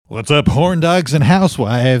What's up, horn dogs and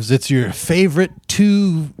housewives? It's your favorite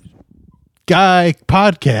two-guy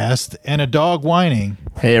podcast and a dog whining.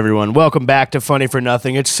 Hey, everyone. Welcome back to Funny for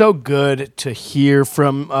Nothing. It's so good to hear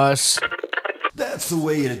from us. That's the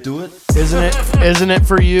way to do it. Isn't it? Isn't it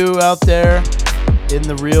for you out there in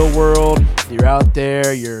the real world? You're out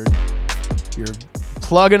there, you're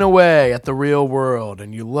plugging away at the real world,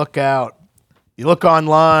 and you look out, you look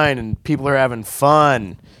online, and people are having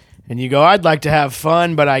fun. And you go, I'd like to have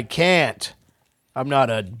fun, but I can't. I'm not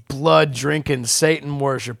a blood-drinking Satan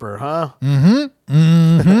worshiper, huh?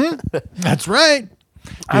 That's right.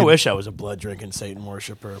 I wish I was a blood-drinking Satan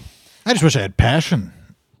worshiper. I just wish I had passion.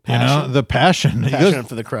 You know, the passion. Passion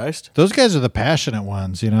for the Christ. Those guys are the passionate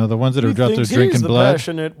ones, you know, the ones that are out there drinking the blood.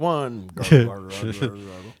 Passionate one.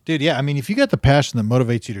 Dude, yeah, I mean, if you got the passion that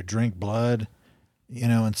motivates you to drink blood, you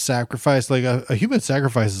know, and sacrifice, like a human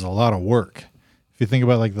sacrifice is a lot of work. If you think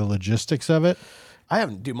about like the logistics of it. I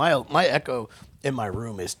haven't, dude, my echo in my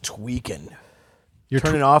room is tweaking. You're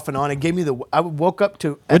turning off and on. It gave me I woke up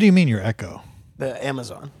to. What do you mean your echo? The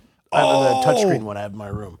Amazon. I have the touchscreen one I have in my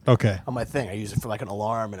room. Okay. On my thing. I use it for like an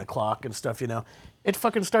alarm and a clock and stuff, you know. It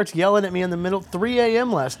fucking starts yelling at me in the middle, 3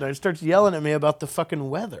 a.m. last night. It starts yelling at me about the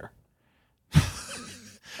fucking weather.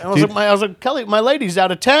 And I was like, Kelly, my lady's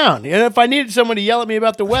out of town. And if I needed someone to yell at me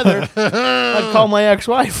about the weather, I'd call my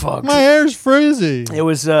ex-wife, folks. My hair's frizzy. It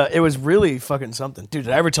was really fucking something. Dude,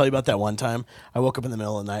 did I ever tell you about that one time? I woke up in the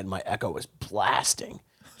middle of the night and my echo was blasting.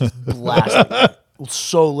 Just blasting. It was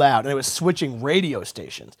so loud. And it was switching radio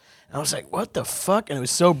stations. And I was like, what the fuck? And it was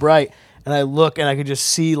so bright. And I look and I could just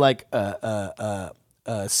see like a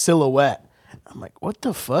silhouette. I'm like, what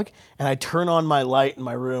the fuck? And I turn on my light in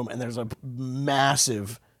my room and there's a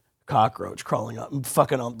massive cockroach crawling up,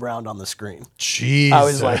 fucking around on the screen. Jesus. I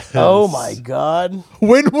was like, oh my God.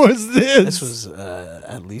 When was this? This was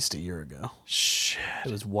at least a year ago. Shit.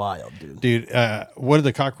 It was wild, dude. Dude, what did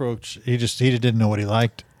the cockroach? He just didn't know what he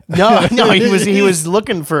liked. No, he was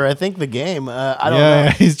looking for, I think, the game. I don't know.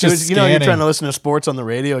 He's just you know, you're trying to listen to sports on the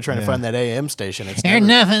radio, trying to find that AM station. It's There's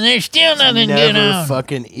nothing. There's still nothing going on.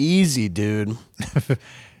 Fucking easy, dude.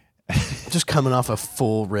 Just coming off a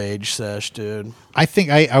full rage sesh, dude. I think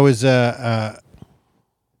I was well,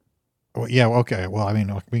 yeah, okay. Well, I mean,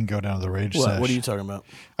 we can go down to the rage sesh. What are you talking about?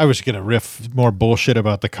 I was going to riff more bullshit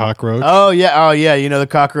about the cockroach. Oh yeah. You know the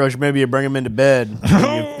cockroach. Maybe you bring him into bed and you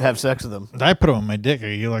have sex with him. I put him on my dick.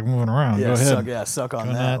 You like moving around. Yeah, go ahead. Suck on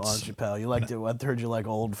Go that, nuts. why don't you, pal? You like to. I heard you like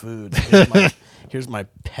old food. Here's my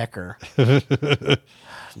pecker.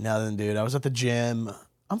 Now then, dude, I was at the gym.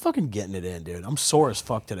 I'm fucking getting it in, dude. I'm sore as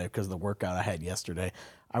fuck today because of the workout I had yesterday.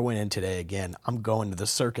 I went in today again. I'm going to the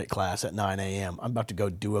circuit class at 9 a.m. I'm about to go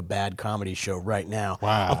do a bad comedy show right now.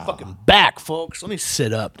 Wow. I'm fucking back, folks. Let me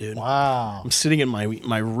sit up, dude. Wow. I'm sitting in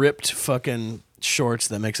my ripped fucking shorts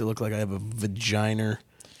that makes it look like I have a vagina.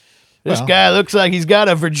 This guy looks like he's got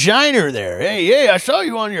a vagina there. Hey, I saw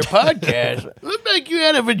you on your podcast. Looked like you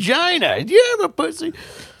had a vagina. Do you have a pussy?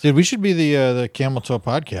 Dude, we should be the camel toe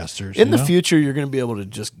podcasters. In the future, you're going to be able to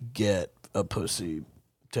just get a pussy.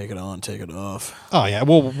 Take it on, take it off. Oh, yeah.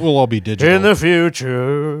 We'll all be digital. In the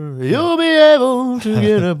future, you'll be able to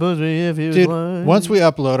get a pussy if you Dude, want. once we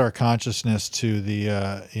upload our consciousness to the,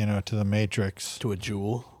 to the Matrix. To a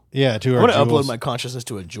jewel. Yeah, to our I want to jewels. upload my consciousness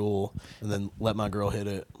to a jewel and then let my girl hit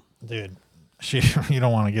it. Dude, you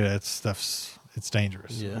don't want to get it. It's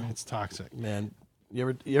dangerous. Yeah. It's toxic. Man,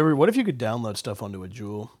 you ever? What if you could download stuff onto a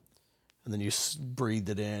jewel and then you breathed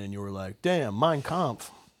it in and you were like, damn, Mein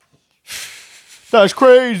Kampf. That's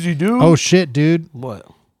crazy, dude. Oh, shit, dude. What?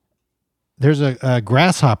 There's a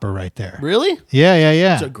grasshopper right there. Really?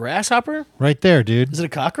 Yeah. It's a grasshopper? Right there, dude. Is it a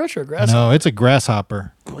cockroach or a grasshopper? No, it's a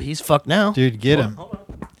grasshopper. Well, he's fucked now. Dude, get him. Hold on.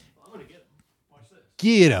 I'm going to get him. Watch this.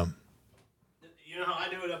 Get him. You know how I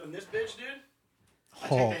do it up in this bitch, dude? I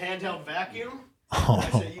Oh. take the handheld vacuum. Oh.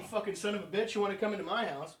 And I say, you fucking son of a bitch, you want to come into my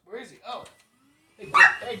house? Where is he? Oh. Hey,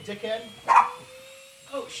 dickhead.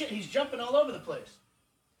 Oh, shit, he's jumping all over the place.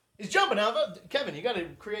 He's jumping out. Kevin, you got to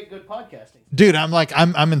create good podcasting. Dude, I'm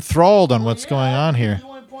enthralled on what's going on here. You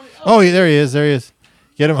wanna point it- Oh, there he is.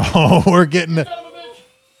 Get him. Oh, we're getting it. Son of a bitch.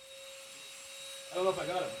 I don't know if I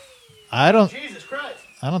got him. Jesus Christ.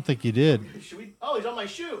 I don't think you did. Should we? Oh, he's on my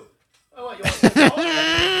shoe. Oh, what? You want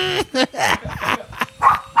to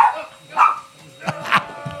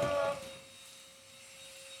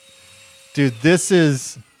Dude, this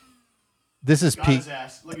is got peak. his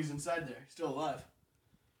ass. Look, he's inside there. He's still alive.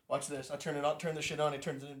 Watch this. I turn it on. Turn the shit on. He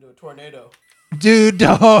turns it into a tornado. Dude,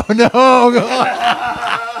 no. He's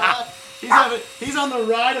on the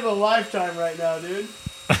ride of a lifetime right now, dude.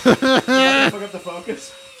 Fuck up the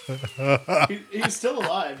focus. He's still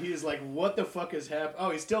alive. He's like, what the fuck has happened? Oh,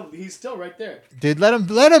 he's still right there. Dude, let him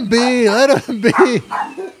be.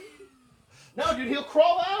 No, dude, he'll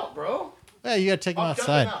crawl out, bro. Yeah, you gotta take him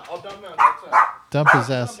outside. I'll dump him out outside. Dump his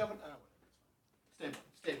ass. Stay.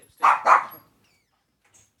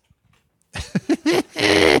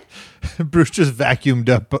 Bruce just vacuumed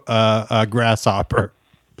up a grasshopper.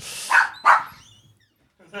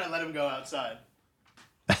 And I let him go outside.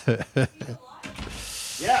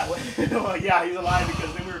 Yeah, well, yeah, he's alive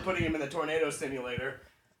because then we were putting him in the tornado simulator.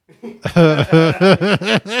 Spinning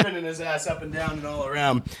his ass up and down and all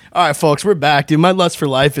around. All right, folks, we're back, dude. My lust for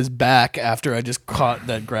life is back after I just caught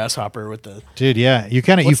that grasshopper with the. Dude, yeah, you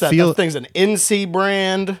kind of you feel that thing's an NC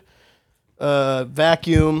brand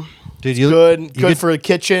vacuum. Dude, good for the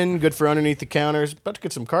kitchen, good for underneath the counters. About to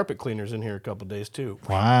get some carpet cleaners in here a couple days too.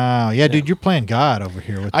 Wow, yeah, dude, you're playing God over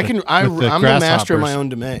here. I'm the master of my own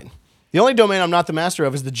domain. The only domain I'm not the master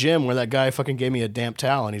of is the gym, where that guy fucking gave me a damp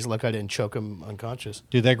towel, and he's like, I didn't choke him unconscious.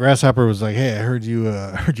 Dude, that grasshopper was like, "Hey, I heard you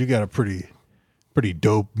got a pretty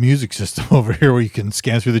dope music system over here where you can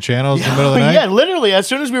scan through the channels in the middle of the night." Yeah, literally. As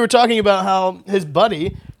soon as we were talking about how his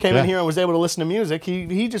buddy came in here and was able to listen to music,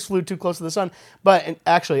 he just flew too close to the sun. But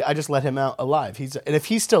actually, I just let him out alive. And if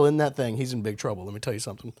he's still in that thing, he's in big trouble. Let me tell you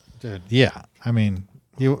something. Dude, yeah. I mean,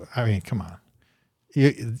 come on.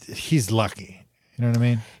 He's lucky. You know what I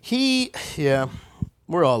mean? Yeah,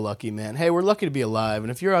 we're all lucky, man. Hey, we're lucky to be alive.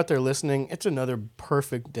 And if you're out there listening, it's another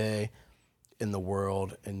perfect day in the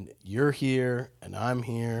world. And you're here, and I'm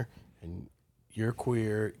here, and you're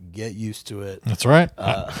queer. Get used to it. That's right.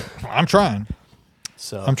 I'm trying.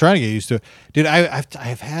 So I'm trying to get used to it. Dude,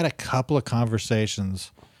 I've had a couple of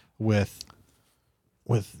conversations with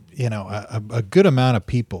a good amount of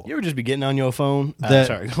people. You ever just be getting on your phone?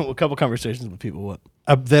 Sorry, a couple conversations with people. What?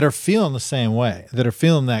 That are feeling the same way. That are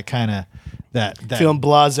feeling that kind of that feeling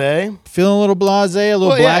blasé, feeling a little blasé, a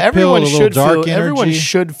little black pill, a little dark energy. Everyone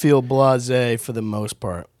should feel blasé for the most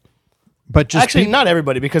part. But just actually, not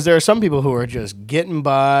everybody, because there are some people who are just getting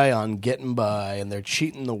by, and they're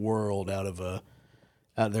cheating the world out of a.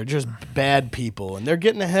 They're just bad people, and they're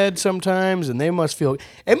getting ahead sometimes, and they must feel.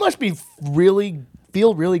 It must be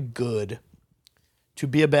feel really good to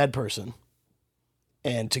be a bad person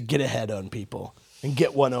and to get ahead on people and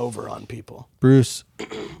get one over on people. Bruce.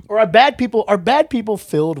 Or are bad people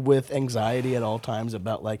filled with anxiety at all times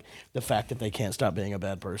about like the fact that they can't stop being a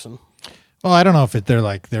bad person? Well, I don't know if they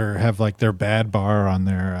have their bad bar on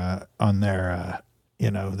their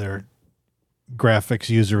their graphics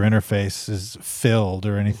user interface is filled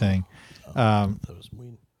or anything.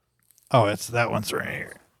 It's that one's right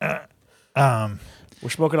here. We're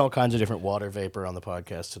smoking all kinds of different water vapor on the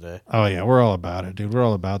podcast today. Oh yeah, we're all about it, dude. We're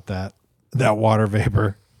all about that water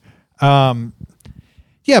vapor.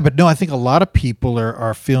 Yeah, but no, I think a lot of people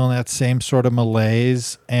are feeling that same sort of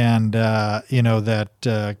malaise and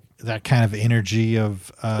that kind of energy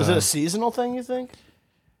of. Is it a seasonal thing, you think?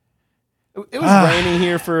 It was raining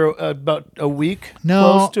here for about a week. No,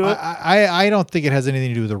 close to it. I don't think it has anything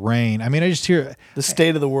to do with the rain. I mean, I just hear the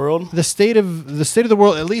state of the world. The state of the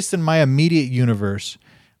world, at least in my immediate universe,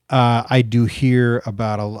 I do hear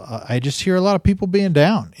about I just hear a lot of people being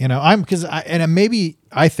down. Maybe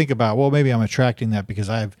I think about maybe I'm attracting that because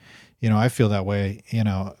I feel that way.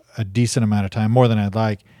 A decent amount of time, more than I'd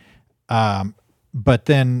like. But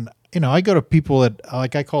then I go to people that I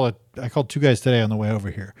called two guys today on the way over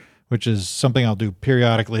here, which is something I'll do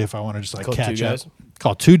periodically if I want to just catch up.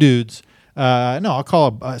 Call two dudes. No, I'll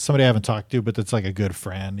call somebody I haven't talked to, but that's like a good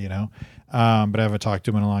friend, but I haven't talked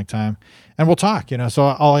to him in a long time. And we'll talk, so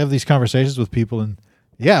I'll have these conversations with people. And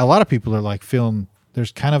yeah, a lot of people are like feeling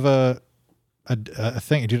there's kind of a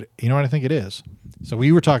thing. Dude, you know what I think it is? So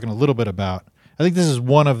we were talking a little bit about, I think this is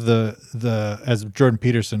one of the as Jordan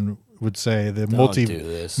Peterson would say, the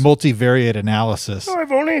multivariate analysis. Oh,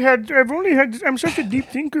 I'm such a deep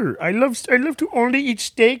thinker. I love to only eat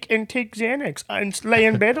steak and take Xanax and lay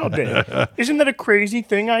in bed all day. Isn't that a crazy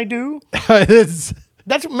thing I do?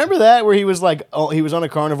 Remember that where he was like, he was on a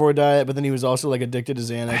carnivore diet, but then he was also like addicted to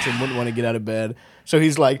Xanax and wouldn't want to get out of bed. So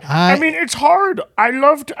he's like, it's hard. I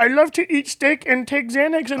love to eat steak and take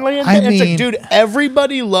Xanax and lay in bed. It's like, dude,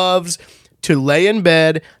 everybody loves to lay in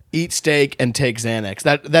bed, eat steak, and take Xanax.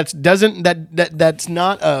 That's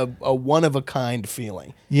not a one of a kind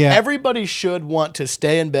feeling. Yeah, everybody should want to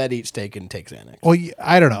stay in bed, eat steak, and take Xanax. Well,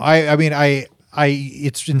 I don't know. I mean,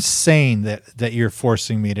 it's insane that you're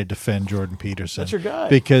forcing me to defend Jordan Peterson. That's your guy.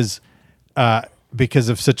 Because because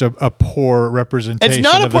of such a poor representation. It's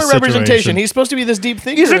not a of the poor representation. situation. He's supposed to be this deep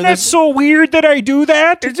thinker. Isn't that so weird that I do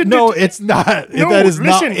that? No, it's not. No, that is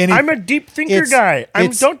listen, not any. I'm a deep thinker it's- guy.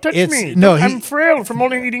 it's- Don't touch it's- me. no, I'm frail from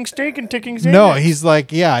only eating steak and taking Xanax. No, he's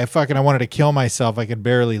like, yeah, I wanted to kill myself. I could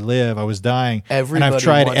barely live. I was dying. and Everybody I've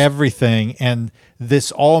tried wants- everything. And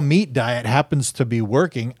this all meat diet happens to be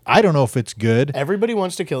working. I don't know if it's good. Everybody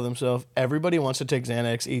wants to kill themselves. Everybody wants to take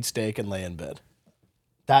Xanax, eat steak, and lay in bed.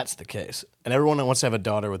 That's the case. And everyone wants to have a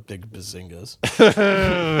daughter with big bazingas.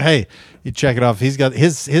 Hey, you check it off. He's got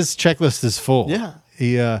his checklist is full. Yeah.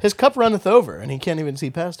 He His cup runneth over, and he can't even see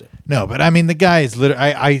past it. no, but I mean the guy is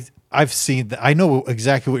literally I've seen I know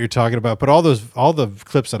exactly what you're talking about, but all the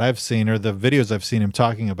clips that I've seen or the videos I've seen him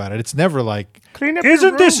talking about it, it's never like Clean up your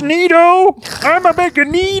Isn't this room. neato? I'm a big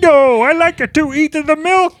neato. I like it to eat the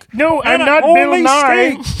milk. No, I'm and not I Bill only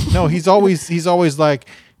Nye. steak. no, he's always like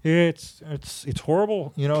It's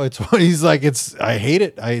horrible. you know, it's he's like it's I hate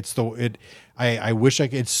it. I wish I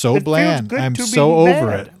could it's so It feels bland. good I'm to so be over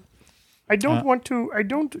bad. it. I don't want to.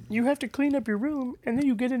 You have to clean up your room, and then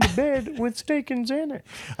you get into bed with steak and Xanax.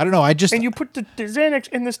 I don't know. I just And you put the Xanax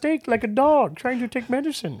in the steak like a dog trying to take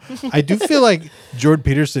medicine. I do feel like Jordan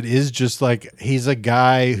Peterson is just like he's a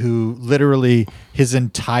guy who literally his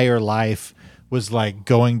entire life was like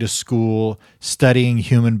going to school, studying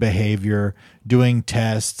human behavior, doing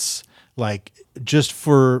tests, like just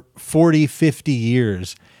for 40, 50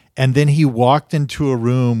 years. And then he walked into a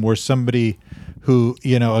room where somebody who,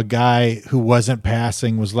 you know, a guy who wasn't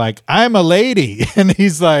passing was like, I'm a lady. And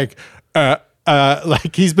he's like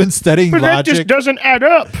like he's been studying But that just logic. doesn't add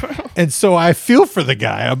up. And so I feel for the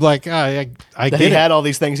guy. I'm like, I That get he it. had all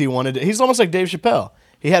these things he wanted to. He's almost like Dave Chappelle.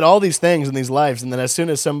 He had all these things in these lives, and then as soon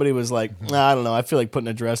as somebody was like, nah, I don't know, I feel like putting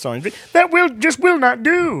a dress on. That will not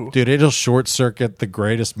do. Dude, it'll short circuit the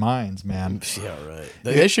greatest minds, man. Yeah, right.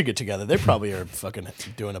 They should get together. They probably are fucking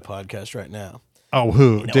doing a podcast right now. Oh,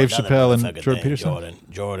 who? You know, Dave another Chappelle and motherfucking Jordan thing, Peterson?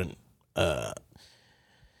 Jordan.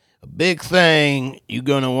 A big thing you're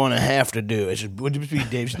gonna want to have to do. Would it be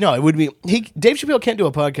Dave? No, it would be Dave Chappelle can't do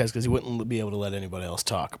a podcast because he wouldn't be able to let anybody else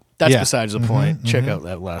talk. That's Yeah. besides the point. Check out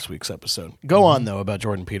that last week's episode. Go on though about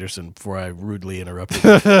Jordan Peterson before I rudely interrupted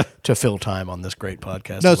you to fill time on this great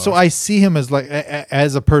podcast. No, of so ours. I see him as like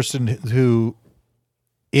as a person who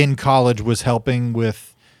in college was helping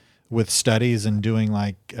with studies and doing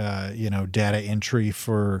like data entry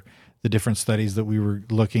for the different studies that we were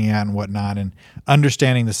looking at and whatnot, and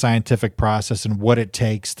understanding the scientific process and what it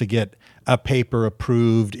takes to get a paper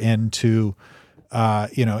approved into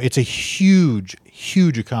it's a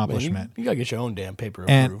huge accomplishment. you gotta get your own damn paper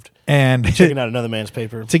and approved. and Checking out another man's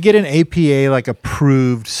paper. to get an APA like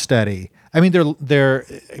approved study. I mean, they're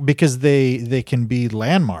because they can be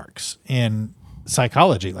landmarks in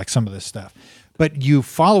psychology, like some of this stuff. But you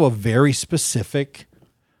follow a very specific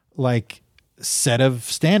like set of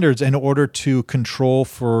standards in order to control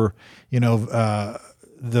for the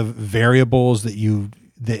variables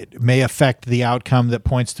that may affect the outcome that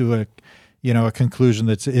points to a conclusion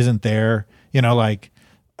that isn't there.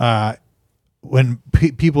 When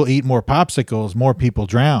people eat more popsicles, more people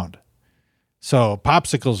drowned. So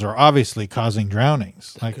popsicles are obviously causing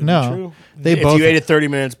drownings. Like no, True. they If both. you ate it 30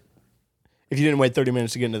 minutes, if you didn't wait 30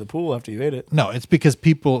 minutes to get into the pool after you ate it. No, it's because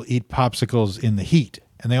people eat popsicles in the heat,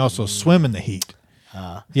 and they also swim in the heat.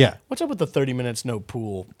 Yeah, What's up with the 30 minutes no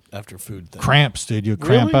pool after food thing? cramps, dude. You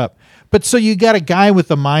cramp Really? up. But so you got a guy with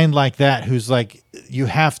a mind like that who's like, you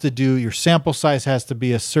have to do your sample size has to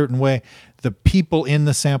be a certain way. The people in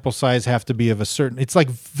the sample size have to be of a certain. It's like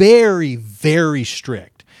very, very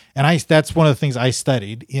strict. And that's one of the things I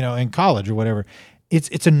studied, in college or whatever.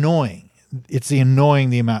 It's annoying. It's the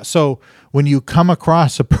amount. So when you come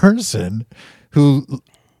across a person who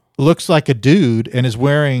looks like a dude and is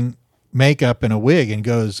wearing makeup and a wig and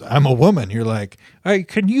goes, I'm a woman, you're like,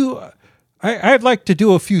 I'd like to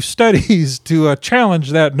do a few studies to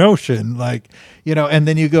challenge that notion. like, and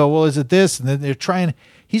then you go, well, is it this? And then they're trying,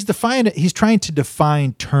 he's trying to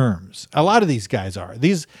define terms. A lot of these guys are.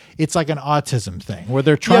 It's like an autism thing where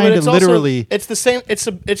they're trying to literally. It's the same.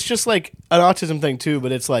 It's just like an autism thing too,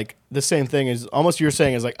 but it's like the same thing as almost you're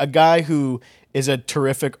saying is like a guy who is a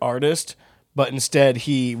terrific artist, but instead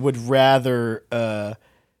he would rather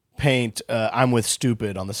paint "I'm with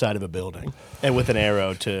stupid" on the side of a building and with an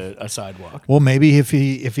arrow to a sidewalk. Well, maybe if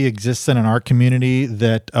he exists in an art community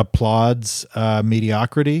that applauds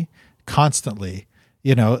mediocrity constantly,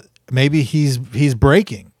 maybe he's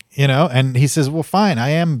breaking, and he says, well, fine, I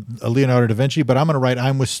am a Leonardo da Vinci, but I'm going to write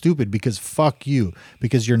I'm with stupid because fuck you,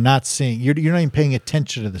 because you're not seeing, you're not even paying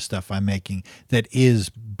attention to the stuff I'm making that is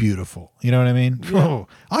beautiful. You know what I mean? Yeah.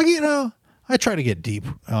 I I try to get deep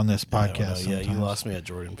on this podcast. Yeah, you sometimes. lost me at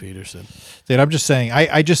Jordan Peterson. Dude, I'm just saying,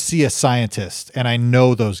 I just see a scientist and I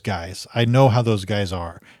know those guys. I know how those guys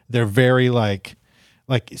are. They're very like,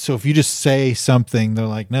 so if you just say something, they're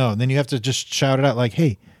like, no. And then you have to just shout it out like,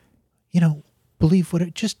 hey, believe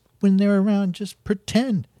just when they're around, just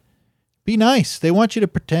pretend. Be nice. They want you to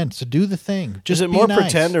pretend. So do the thing. Just Is it be more nice.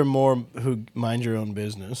 pretend or more who mind your own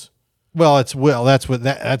business? Well,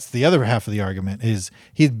 that's the other half of the argument is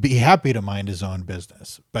he'd be happy to mind his own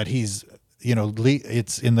business, but he's,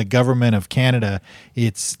 it's in the government of Canada,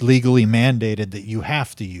 it's legally mandated that you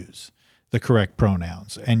have to use the correct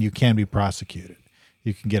pronouns and you can be prosecuted.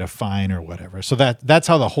 You can get a fine or whatever. So that's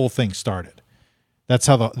how the whole thing started. That's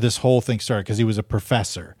how this whole thing started because he was a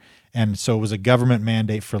professor. And so it was a government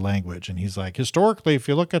mandate for language. And he's like, historically, if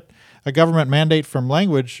you look at a government mandate from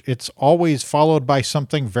language, it's always followed by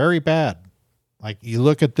something very bad. Like you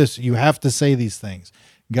look at this, you have to say these things,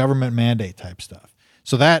 government mandate type stuff.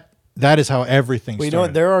 So that is how everything started. You know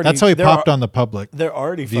what? They're already, that's how he popped on the public. They're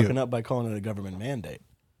already view. fucking up by calling it a government mandate.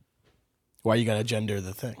 Why you got to gender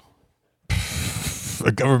the thing?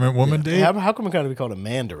 A government woman date? How come it got to be called a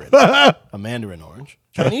mandarin? A mandarin orange.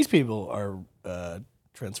 Chinese people are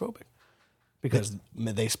transphobic because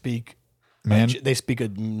they speak they speak a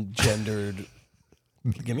gendered.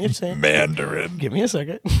 Give me a second. Mandarin. Give me a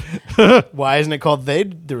second. Why isn't it called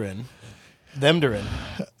theydarin? Themdarin,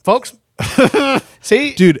 folks.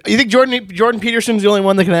 See, dude, you think Jordan Peterson's the only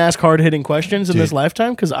one that can ask hard hitting questions in this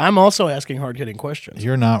lifetime? Because I'm also asking hard hitting questions.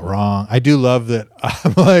 You're not wrong. I do love that.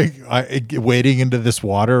 I'm like wading into this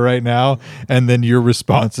water right now, and then your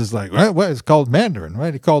response is like, "What? It's called Mandarin,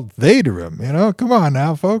 right? It's called Thaydarim. Come on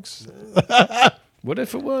now, folks." What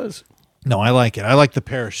if it was? No, I like it. I like the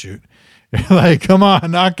parachute. Like, come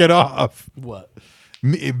on, knock it off. What?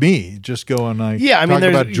 Me just going like, talking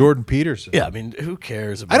about Jordan Peterson. Yeah, I mean, who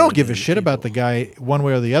cares? I don't give a shit about the guy one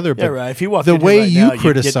way or the other. But yeah, right. If he walked the in way right you now,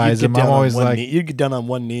 criticize him, I'm always like, you'd get down on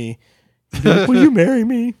one knee. You'd be like, will you marry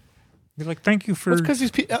me? You're like, thank you for. Because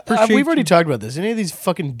we've already talked about this. Any of these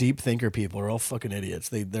fucking deep thinker people are all fucking idiots.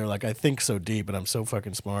 They're like, I think so deep, and I'm so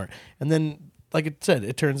fucking smart. And then, like it said,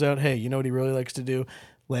 it turns out, hey, you know what he really likes to do?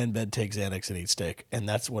 Lay in bed, take Xanax, and eat steak. And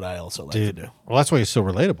that's what I also like to do. Well, that's why he's so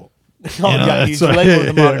relatable. Yeah, he's relatable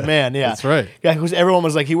to the modern man. Yeah, that's right. Yeah, because everyone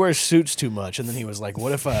was like, he wears suits too much, and then he was like,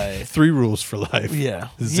 what if I 3 rules for life? Yeah,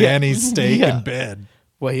 Xanny, steak, and bed.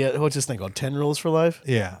 Well, what's this thing called? 10 rules for life?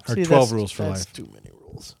 Yeah, or 12 rules for life. That's too many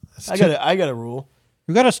rules. I got a rule.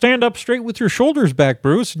 You got to stand up straight with your shoulders back,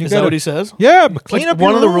 Bruce. And you Is that what he says? Yeah, but clean up.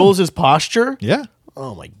 One of the rules is posture. Yeah.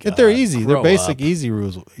 Oh my god. But they're easy. They're basic, up. easy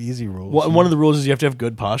rules. Easy rules. One of the rules is you have to have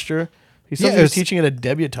good posture. He says he was teaching at a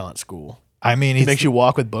debutante school. I mean, he makes you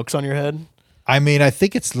walk with books on your head. I mean, I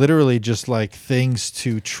think it's literally just like things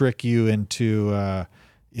to trick you into,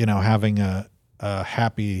 having a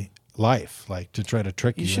happy life, like to try to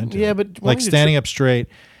trick you into. Yeah, but like standing up straight.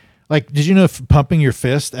 Like, did you know if pumping your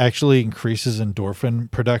fist actually increases endorphin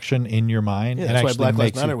production in your mind? Yeah, that's why Black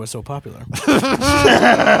Lives Matter was so popular.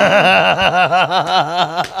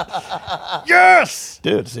 Yes,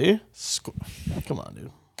 dude. See, come on,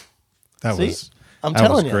 dude. I'm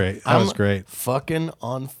telling you, great. That was great. Fucking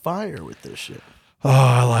on fire with this shit. Oh,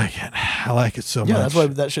 I like it. I like it so much. Yeah, that's why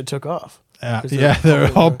that shit took off.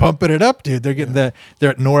 They're all pumping it up, dude. They're getting their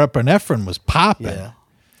norepinephrine was popping. Yeah.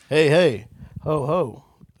 Hey, ho ho.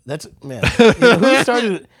 That's man. Who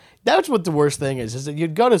started it? That's what the worst thing is that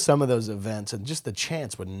you'd go to some of those events and just the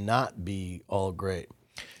chance would not be all great.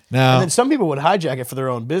 Now, and then some people would hijack it for their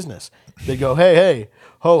own business. They'd go, hey,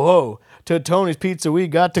 ho ho. To Tony's Pizza, we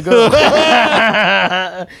got to go.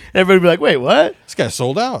 Everybody would be like, wait, what? This guy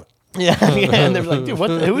sold out. Yeah, and they're like, dude,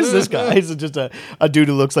 who is this guy? He's just a dude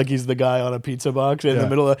who looks like he's the guy on a pizza box in the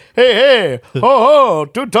middle of, hey, ho, ho,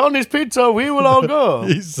 to Tony's Pizza, we will all go.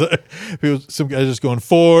 Some guy just going,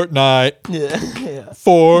 Fortnite. Yeah.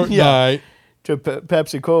 Fortnite. Yeah.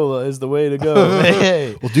 Pepsi Cola is the way to go.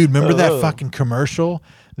 Hey. Well, dude, remember that fucking commercial?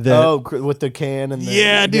 With the can and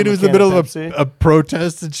the dude, it was in the middle of a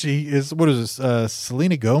protest, and she is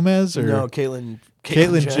Selena Gomez or no, Caitlyn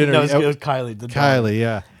Jenner. No, it was Kylie. Kylie,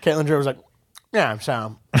 yeah. Caitlyn Jenner was like, yeah,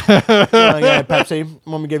 Sam. Yeah, Pepsi.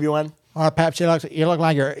 Want me to give you one? Oh, Pepsi, you look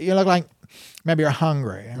like maybe you're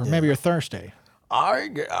hungry or maybe you're thirsty. I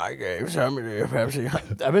gave somebody a Pepsi.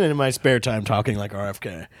 I've been in my spare time talking like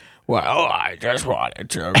RFK. Well, I just wanted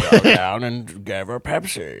to go down and give her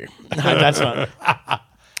Pepsi. That's not.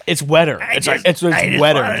 It's wetter. It's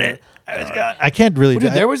wetter. I can't really. Well,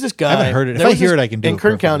 dude, there was this guy. I haven't heard it. If I hear it, I can do it. In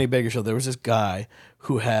Kern County Bakersfield, there was this guy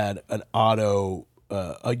who had an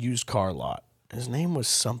a used car lot, His name was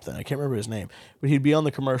something. I can't remember his name. But he'd be on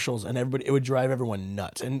the commercials, and it would drive everyone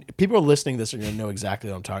nuts. And people are listening to this are going to know exactly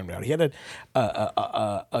what I'm talking about. He had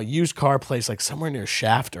a used car place like somewhere near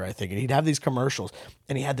Shafter, I think. And he'd have these commercials,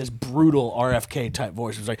 and he had this brutal RFK type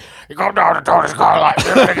voice. It was like, you go down to Tony's car lot,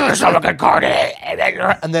 you're going to get yourself a good car today.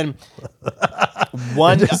 And then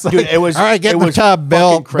one, dude, it was all right, get it in the was tub,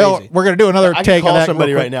 Bill. fucking crazy. Bill, we're going to do another I take could of call that.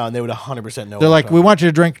 somebody real quick. right now, and they would 100% know. They're like, we want you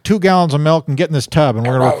to drink 2 gallons of milk and get in this tub, and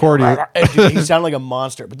we're going to record you. And dude, he sounded like a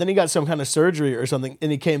monster. But then he got some kind of surgery or something,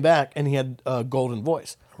 and he came back, and he had a golden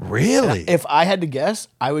voice. Really? If I had to guess,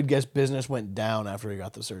 I would guess business went down after he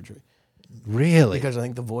got the surgery. Really? Because I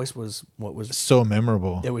think the voice was what was... So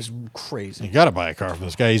memorable. It was crazy. You got to buy a car from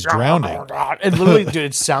this guy. He's drowning. And literally,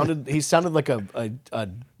 dude, he sounded like I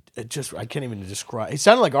can't even describe. He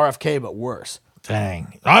sounded like RFK, but worse.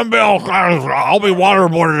 Dang. I'm Bill. I'll be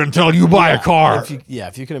waterboarded until you buy a car.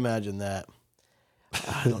 If you can imagine that.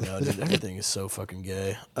 I don't know, dude. Everything is so fucking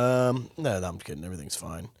gay. No, I'm kidding. Everything's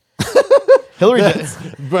fine.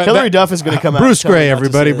 Hillary Duff is going to come out. Bruce Gray,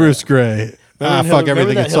 everybody. Bruce Gray. Fuck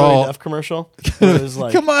everything. That It's Hillary all. Duff commercial. It was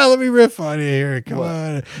like, Come on, let me riff on you here. Come What?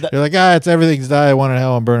 on. You're like, it's everything's die. One in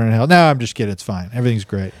hell. I'm burning in hell. No, I'm just kidding. It's fine. Everything's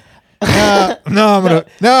great. I'm gonna.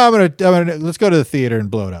 Let's go to the theater and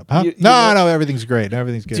blow it up. Huh? No, everything's great.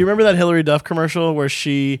 Everything's good. do you remember that Hillary Duff commercial where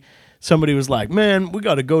somebody was like, "Man, we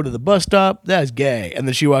got to go to the bus stop. That's gay," and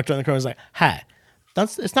then she walked around the corner and was like, "Hi."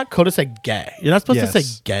 It's not cool to say gay. You're not supposed to say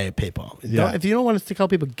gay people. Yeah. If you don't want us to call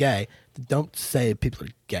people gay, then don't say people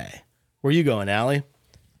are gay. Where you going, Allie?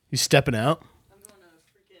 You stepping out? I'm going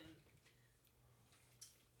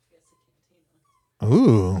to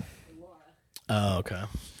freaking... Ooh. Oh, okay.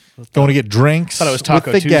 Going to get drinks. I thought it was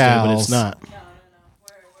Taco with the Tuesday, gals. but it's not. No.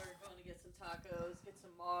 We're going to get some tacos, get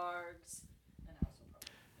some margs, and also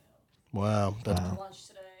probably Wow, lunch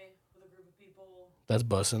today with a group of people. that's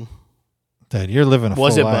bussin'. Dad, you're living a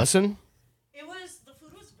Was full it life. bussin'? The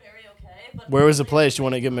food was very okay. But Where was the place? You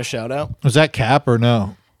want to give him a shout out? Was that Cap or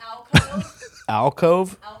no? Alcove.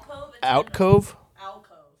 Alcove? Alcove. Outcove? Alcove.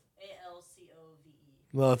 ALCOVE.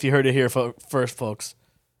 Well, if you heard it here first, folks,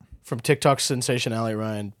 from TikTok sensation Allie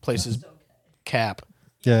Ryan, places Cap,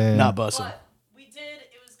 Yeah. not bussin'. But we did.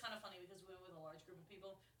 It was kind of funny because we went with a large group of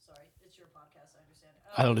people. Sorry, it's your podcast.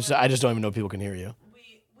 I understand. I just don't even know if people can hear you.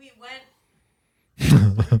 We went.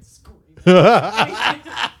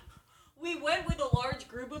 We went with a large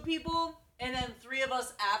group of people, and then 3 of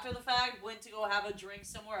us after the fact went to go have a drink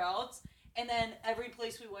somewhere else. And then every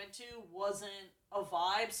place we went to wasn't a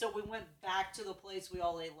vibe, so we went back to the place we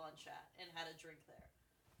all ate lunch at and had a drink there.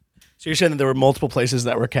 So you're saying that there were multiple places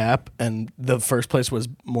that were Cap, and the first place was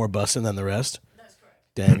more bussin' than the rest? That's correct.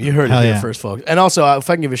 Damn, you heard it Hell here yeah. first, folks. And also, if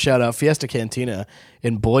I can give a shout out, Fiesta Cantina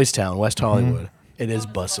in Boys Town, West Hollywood. It is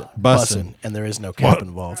bussin'. Bussin'. And there is no Cap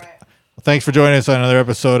involved. Well, thanks for joining us on another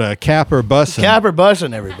episode of Cap or Bussin'. Cap or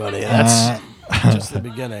bussin', everybody. That's just the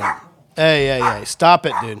beginning. Hey, stop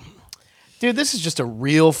it, dude. Dude, this is just a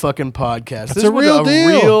real fucking podcast. This a is what real deal.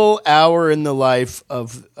 real hour in the life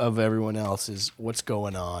of everyone else is what's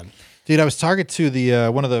going on. Dude, I was talking to the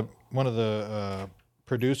one of the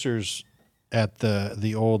producers at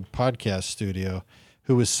the old podcast studio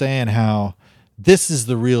who was saying how this is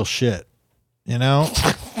the real shit. You know,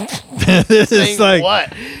 this is like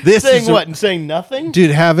what? This saying is what and saying nothing?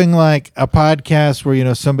 dude. Having like a podcast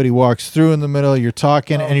where somebody walks through in the middle, you're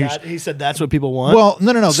talking, and you're He said that's what people want. well,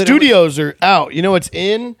 no. Studios are out. You know what's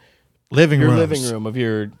in living your rooms. living room of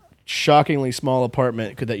your shockingly small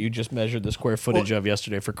apartment that you just measured the square footage of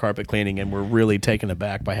yesterday for carpet cleaning, and we're really taken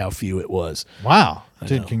aback by how few it was. Wow,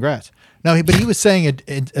 dude, congrats. No, but he was saying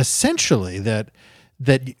essentially that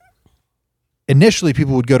initially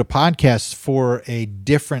people would go to podcasts for a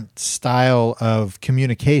different style of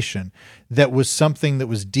communication that was something that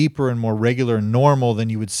was deeper and more regular and normal than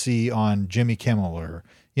you would see on Jimmy Kimmel or,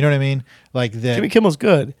 you know what I mean? Like that. Jimmy Kimmel's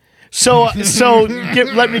good. So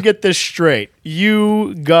let me get this straight.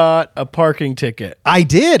 You got a parking ticket. I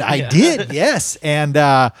did, yes. And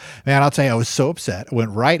man, I'll tell you, I was so upset. I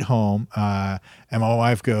went right home, and my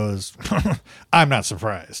wife goes, "I'm not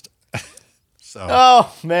surprised." So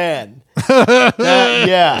Oh man,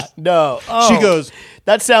 yeah, no. Oh, she goes,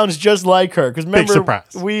 that sounds just like her. Because remember,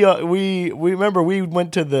 surprise. we remember we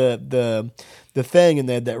went to the thing and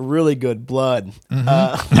they had that really good blood.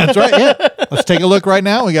 "That's right, yeah. Let's take a look right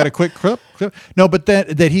now. We got a quick clip. No, but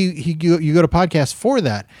that you go to podcast for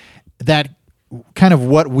that kind of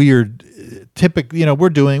what we're typically, we're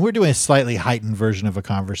doing a slightly heightened version of a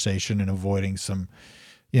conversation and avoiding some,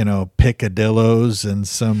 picadillos and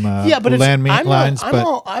some but landmine lines.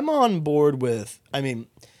 I'm on board with. I mean,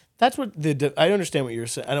 that's what I understand what you're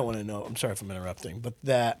saying. I don't want to know. I'm sorry if I'm interrupting, but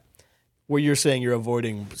that where you're saying you're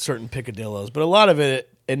avoiding certain picadillos, but a lot of it,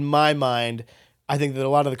 in my mind, I think that a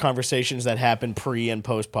lot of the conversations that happen pre and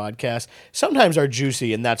post podcast sometimes are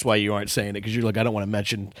juicy, and that's why you aren't saying it, because you're like, I don't want to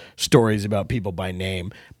mention stories about people by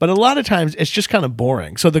name. But a lot of times it's just kind of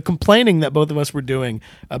boring. So the complaining that both of us were doing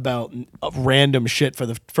about random shit for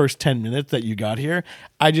the first 10 minutes that you got here,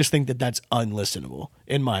 I just think that that's unlistenable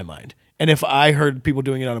in my mind. And if I heard people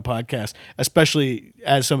doing it on a podcast, especially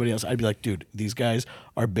as somebody else, I'd be like, dude, these guys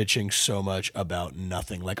are bitching so much about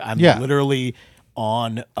nothing. Like I'm literally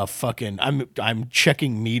on a fucking I'm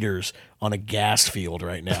checking meters on a gas field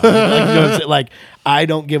right now. Like I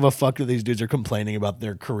don't give a fuck that these dudes are complaining about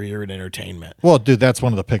their career in entertainment. Well, dude, that's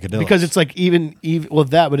one of the picadillos. Because it's like even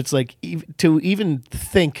but it's like to even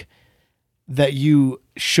think that you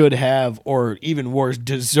should have, or even worse,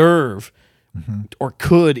 deserve, or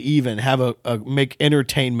could even have a make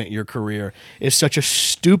entertainment your career is such a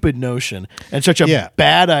stupid notion and such a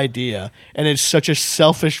bad idea, and it's such a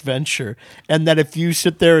selfish venture. And that if you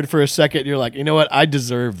sit there and for a second you're like, you know what, I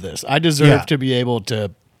deserve this. I deserve to be able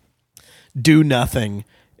to do nothing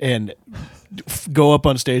and go up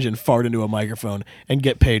on stage and fart into a microphone and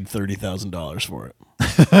get paid $30,000 for it.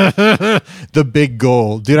 The big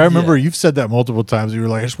goal, dude. I remember you've said that multiple times. You were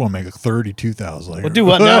like, I just want to make $32,000. Like, well, dude,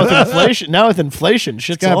 what now with inflation? Now with inflation,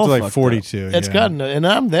 shit's all to like fucked 42. Up. It's gotten, and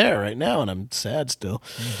I'm there right now, and I'm sad still.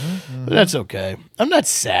 But that's okay. I'm not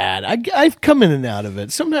sad. I've come in and out of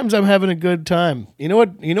it. Sometimes I'm having a good time. You know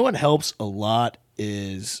what? You know what helps a lot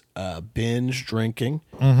is binge drinking,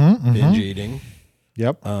 binge eating.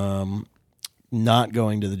 Yep. Not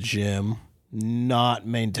going to the gym, not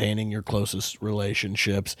maintaining your closest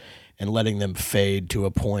relationships, and letting them fade to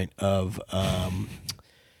a point of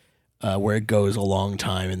where it goes a long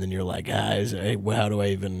time, and then you're like, how do I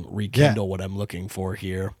even rekindle what I'm looking for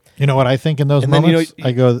here? You know what I think in those moments?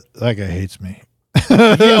 I go, that guy hates me.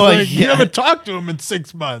 You haven't talked to him in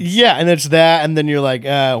 6 months. Yeah, and it's that, and then you're like,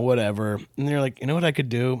 whatever. And you're like, you know what I could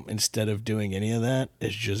do instead of doing any of that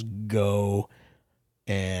is just go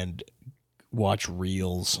and watch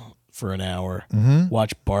reels for an hour,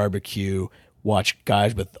 watch barbecue, watch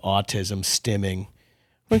guys with autism stimming.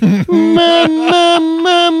 Like, you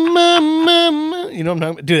know what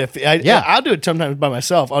I'm talking about? Dude, I'll do it sometimes by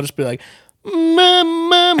myself. I'll just be like,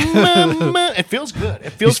 it feels good. It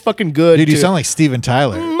feels fucking good. Dude, you sound like Steven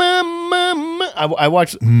Tyler. I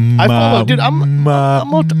watch. I follow. Dude, I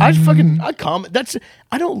comment.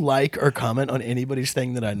 I don't like or comment on anybody's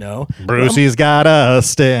thing that I know. Brucey's got a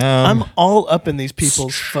stem. I'm all up in these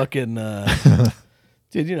people's fucking.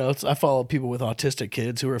 Dude, you know, I follow people with autistic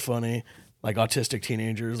kids who are funny, like autistic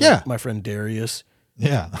teenagers. Like my friend Darius.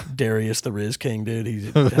 Yeah, Darius the Riz King, dude.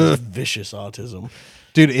 He has vicious autism.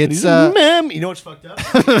 Dude, it's ma'am. You know what's fucked up?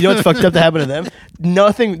 You know what's fucked up that happened to them?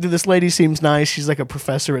 Nothing. This lady seems nice. She's like a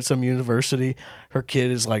professor at some university. Her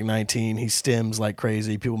kid is like 19. He stims like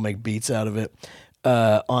crazy. People make beats out of it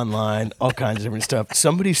online. All kinds of different stuff.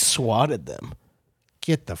 Somebody swatted them.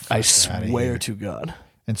 Get the fuck I out of swear here. to God.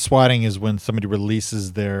 And swatting is when somebody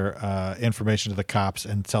releases their information to the cops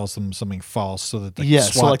and tells them something false, so that the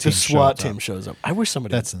SWAT team shows up. I wish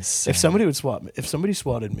somebody. That's insane. If somebody would swat me, if somebody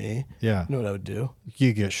swatted me, you know what I would do?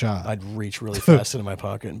 You get shot. I'd reach really fast into my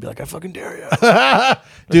pocket and be like, "I fucking dare you."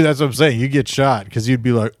 Dude, that's what I'm saying. You get shot because you'd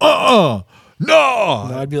be like, no.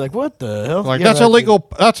 And I'd be like, "What the hell?" Like that's illegal.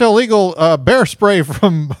 That's illegal. Bear spray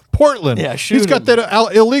from Portland. Yeah, he's got that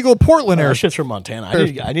illegal Portland air. That shit's from Montana.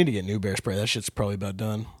 I need to get new bear spray. That shit's probably about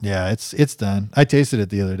done. Yeah, it's done. I tasted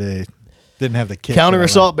it the other day. Didn't have the kick. Counter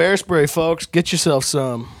assault bear spray, folks. Get yourself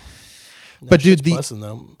some. But dude, bussin'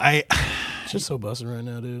 though. It's just so bussin' right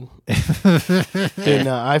now, dude. Dude,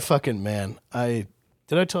 no, I fucking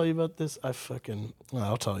did I tell you about this? I'll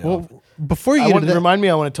tell you. Well, before you remind me,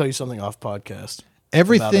 I want to tell you something off podcast.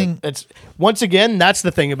 Everything. It's once again, that's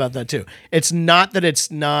the thing about that too. It's not that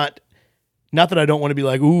I don't want to be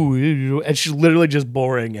like, ooh, it's just literally just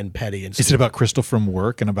boring and petty. And is it about Crystal from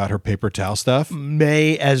work and about her paper towel stuff?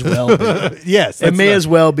 May as well be. Yes. It may as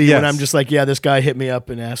well be when I'm just like, yeah, this guy hit me up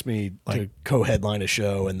and asked me to co-headline a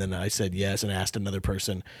show. And then I said yes and asked another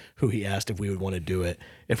person who he asked if we would want to do it,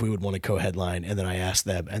 if we would want to co-headline. And then I asked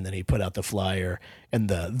them, and then he put out the flyer, and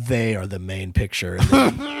they are the main picture. And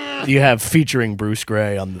then you have featuring Bruce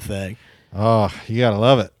Gray on the thing. Oh, you got to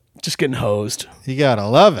love it. Just getting hosed. You gotta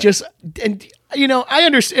love it. And you know, I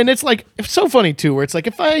understand. It's like, it's so funny too, where it's like,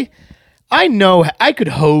 if I know I could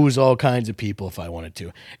hose all kinds of people if I wanted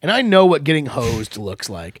to, and I know what getting hosed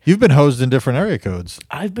looks like. You've been hosed in different area codes.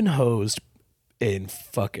 I've been hosed 10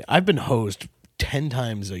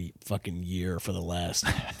 times a fucking year for the last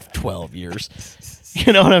 12 years.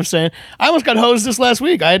 You know what I'm saying? I almost got hosed this last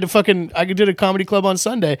week. I did a comedy club on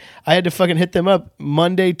Sunday. I had to fucking hit them up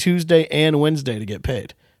Monday, Tuesday, and Wednesday to get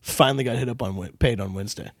paid. Finally got hit up paid on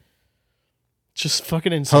Wednesday. Just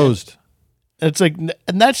fucking insane. Hosed. It's like, and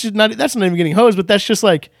that's not even getting hosed, but that's just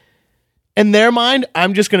like, in their mind,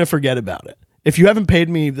 I'm just gonna forget about it. If you haven't paid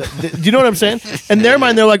me, do you know what I'm saying? In their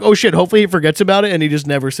mind, they're like, oh shit, hopefully he forgets about it and he just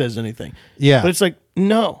never says anything. Yeah. But it's like,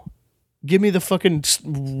 no, give me the fucking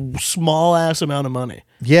small ass amount of money.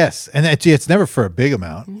 Yes, and it's never for a big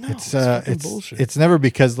amount. No, it's bullshit. It's never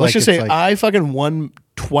because Let's just it's say I fucking won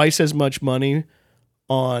twice as much money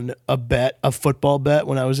on a football bet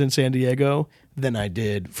when I was in San Diego than I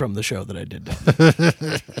did from the show that I did down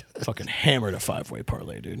there. Fucking hammered a 5-way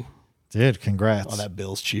parlay, dude. Dude, congrats On that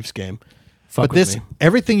Bills Chiefs game. Fuck But with me.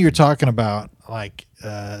 everything you're talking about, like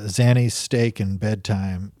Zanny's steak and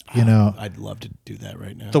bedtime, you know, I'd love to do that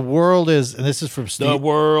right now. the world is, and this is from The Steve.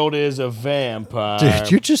 world is a vampire.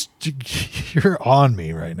 Dude, you're on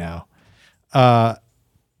me right now.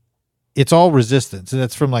 It's all resistance, and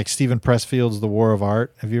that's from like Stephen Pressfield's The War of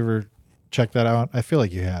Art. Have you ever checked that out? I feel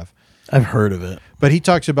like you have. I've heard of it. But he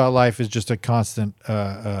talks about life as just a constant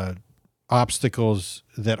obstacles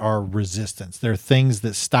that are resistance. They're things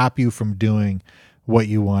that stop you from doing what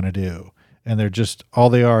you want to do. And they're just, all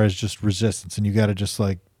they are is just resistance. And you got to just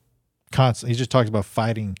like constantly, he just talks about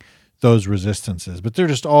fighting those resistances. But they're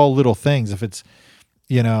just all little things. If it's,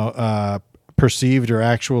 you know, perceived or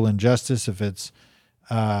actual injustice, if it's,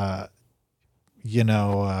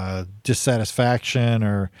 dissatisfaction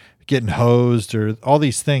or getting hosed or all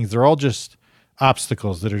these things, they're all just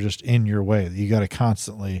obstacles that are just in your way that you got to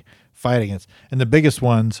constantly fight against. And the biggest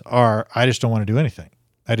ones are, I just don't want to do anything.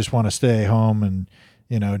 I just want to stay home and,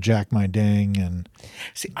 you know, jack my ding and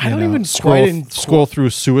I don't even scroll through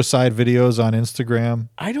suicide videos on Instagram.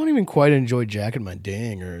 I don't even quite enjoy jacking my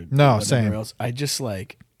ding or No, whatever same. else. I just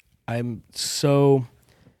like, I'm so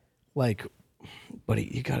like, buddy,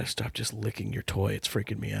 you got to stop just licking your toy. It's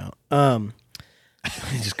freaking me out.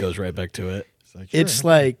 He just goes right back to it. It's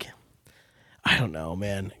like, I don't know,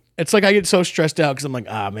 man. It's like I get so stressed out because I'm like,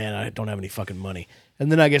 man, I don't have any fucking money.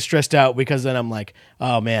 And then I get stressed out because then I'm like,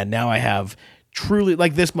 oh man, now I have truly,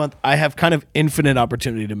 like this month, I have kind of infinite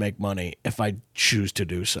opportunity to make money if I choose to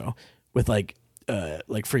do so with like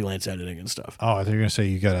freelance editing and stuff. Oh, I thought you were going to say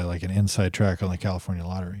you got like an inside track on the California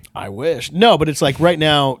lottery. I wish. No, but it's like right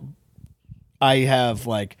now I have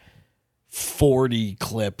like 40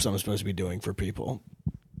 clips I'm supposed to be doing for people.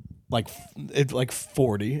 Like it's like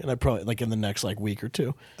 40, and I probably like in the next like week or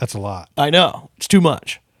two. That's a lot. I know it's too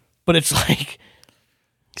much, but it's like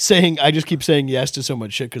I just keep saying yes to so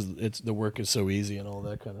much shit because the work is so easy and all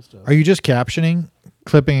that kind of stuff. Are you just captioning,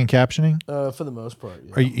 clipping and captioning? For the most part,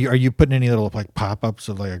 yeah. Are you putting any little like pop-ups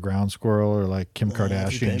of like a ground squirrel or like Kim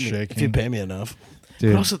Kardashian shaking? If you pay me enough.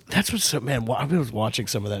 Dude. But also, that's what's so, man. I was watching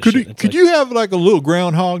some of that Could shit. you, could you have like a little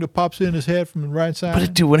groundhog that pops in his head from the right side?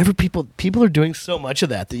 But dude, whenever people are doing so much of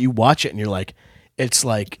that you watch it and you're like, it's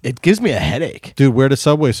like it gives me a headache. Dude, where the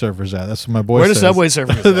Subway Surfers at? That's what my boy says. Where the Subway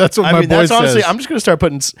Surfers at? That's what my boy that's honestly, says. I'm just gonna start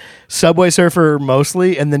putting Subway Surfer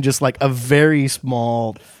mostly, and then just like a very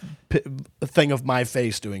small thing of my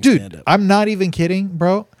face doing stand up. I'm not even kidding,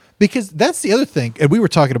 bro. Because that's the other thing, and we were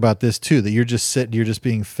talking about this too. That you're just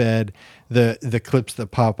being fed. The clips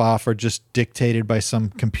that pop off are just dictated by some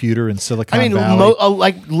computer in Silicon Valley.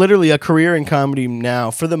 Like literally a career in comedy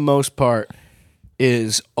now, for the most part,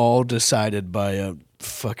 is all decided by a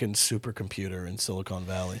fucking supercomputer in Silicon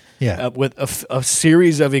Valley. Yeah. With a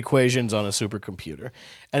series of equations on a supercomputer.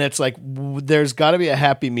 And it's like, there's got to be a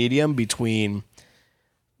happy medium between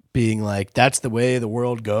being like, that's the way the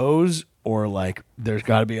world goes, or like, there's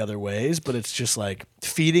got to be other ways. But it's just like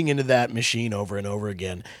feeding into that machine over and over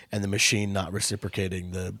again, and the machine not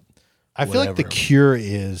reciprocating the I feel like the cure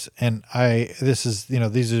is, and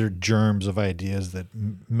these are germs of ideas that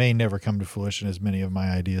may never come to fruition, as many of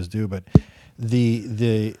my ideas do. But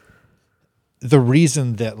the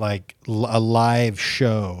reason that like a live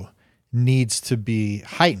show needs to be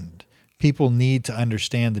heightened, people need to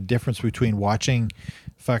understand the difference between watching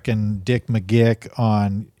fucking Dick McGick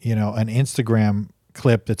on, an Instagram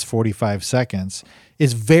clip that's 45 seconds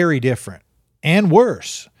is very different and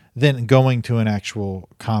worse than going to an actual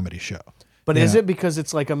comedy show. But is it because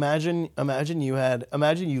it's like, imagine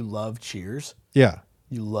you love Cheers. Yeah.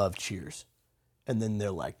 You love Cheers. And then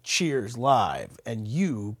they're like, Cheers live, and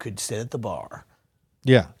you could sit at the bar.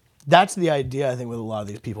 Yeah. That's the idea, I think, with a lot of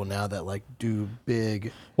these people now that like do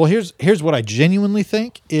big. Well, here's what I genuinely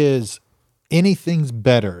think is anything's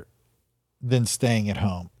better than staying at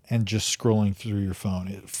home and just scrolling through your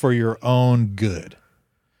phone for your own good,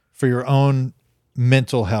 for your own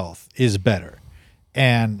mental health is better.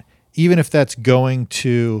 And even if that's going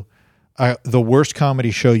to the worst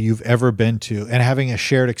comedy show you've ever been to and having a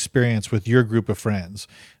shared experience with your group of friends.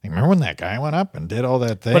 Like, remember when that guy went up and did all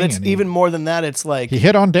that thing? But it's even more than that. It's like he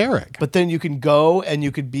hit on Derek. But then you can go and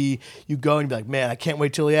you go and be like, man, I can't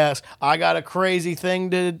wait till he asks. I got a crazy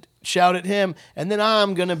thing to shout at him, and then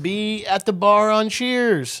I'm gonna be at the bar on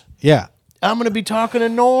Cheers. Yeah, I'm gonna be talking to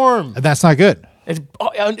Norm. and that's not good.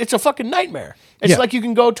 It's a fucking nightmare. It's Yeah. like you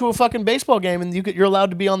can go to a fucking baseball game and you're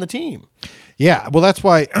allowed to be on the team. Yeah, well, that's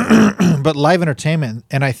why. But live entertainment,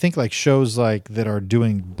 and I think like shows like that are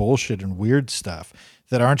doing bullshit and weird stuff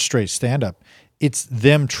that aren't straight stand up. It's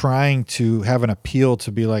them trying to have an appeal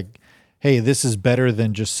to be like, hey, this is better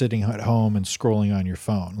than just sitting at home and scrolling on your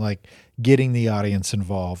phone. Like getting the audience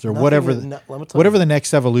involved or whatever. Let me tell Whatever you, the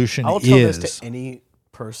next evolution I'll tell is. this to any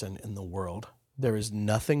person in the world. There is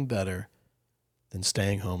nothing better than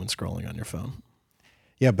staying home and scrolling on your phone.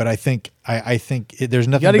 Yeah, but I think there's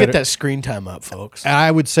nothing. You got to better. get that screen time up, folks. And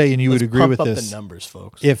I would say, and you Let's would agree pump with up this. the numbers,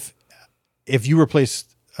 folks. If you replace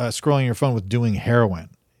scrolling your phone with doing heroin,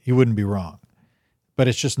 you wouldn't be wrong. But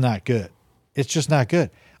it's just not good. It's just not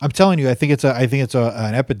good. I'm telling you, I think it's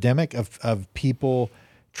an epidemic of people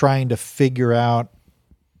trying to figure out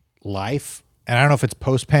life. And I don't know if it's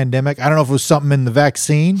post-pandemic. I don't know if it was something in the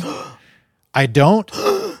vaccine. I don't.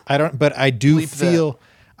 But I do Bleep feel.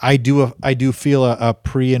 I do feel a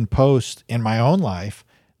pre and post in my own life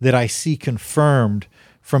that I see confirmed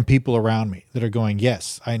from people around me that are going,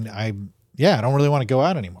 yes, I don't really want to go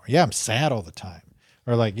out anymore. Yeah, I'm sad all the time,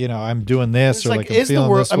 or like I'm doing this, It's or like, like I'm is the feeling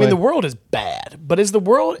world? this I mean, way. the world is bad, but is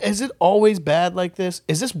it always bad like this?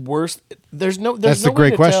 Is this worse? There's That's no the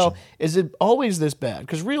great way to tell. question. Is it always this bad?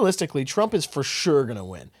 Because realistically, Trump is for sure going to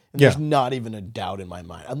win. And Yeah. There's not even a doubt in my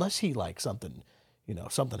mind, unless he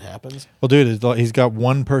something happens. Well, dude, he's got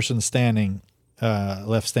one person standing,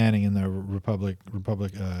 left standing in the Republic.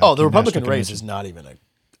 The National Republican race Convention. is not even a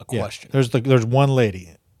Yeah. question. There's one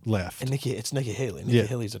lady left. And it's Nikki Haley. Nikki Yeah.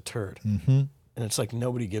 Haley's a turd. Mm-hmm. And it's like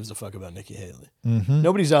nobody gives a fuck about Nikki Haley. Mm-hmm.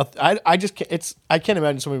 Nobody's out. I just can't. I can't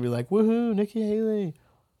imagine somebody be like, "Woohoo, Nikki Haley."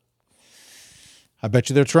 I bet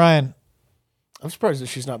you they're trying. I'm surprised that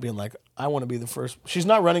she's not being like, I want to be the first. She's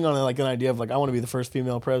not running on like an idea of like, I want to be the first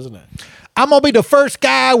female president. I'm gonna be the first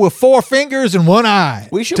guy with 4 fingers and 1 eye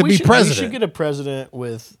to be We president. should get a president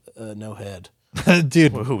with no head.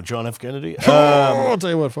 Dude, Who? John F. Kennedy? I'll tell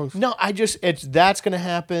you what, folks. No, that's going to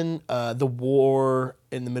happen. The war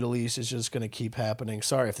in the Middle East is just going to keep happening.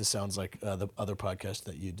 Sorry if this sounds like the other podcast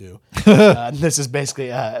that you do. This is basically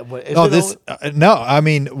No, I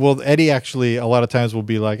mean, well, Eddie actually a lot of times will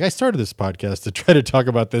be like, I started this podcast to try to talk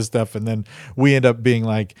about this stuff, and then we end up being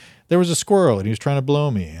like, there was a squirrel and he was trying to blow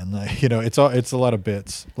me, and like, it's a lot of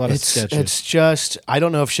bits, a lot of sketches. It's just I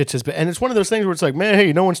don't know if shit's as bad, and it's one of those things where it's like, man,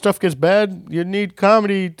 hey, when stuff gets bad, you need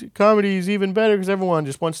comedy. Comedy is even better because everyone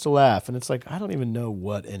just wants to laugh, and it's like I don't even know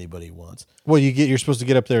what anybody wants. Well, you're supposed to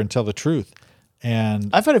get up there and tell the truth, and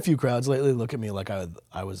I've had a few crowds lately look at me like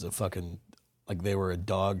I was a fucking like they were a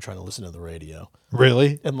dog trying to listen to the radio,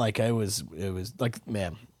 really and like it was like,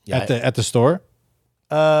 man, yeah, at the store.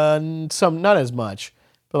 some not as much.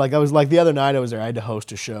 But like I was like the other night I was there. I had to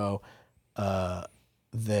host a show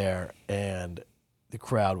there, and the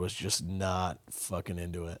crowd was just not fucking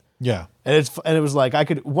into it. Yeah, And it was like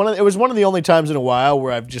it was one of the only times in a while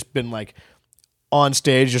where I've just been like on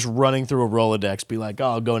stage just running through a Rolodex, be like, oh,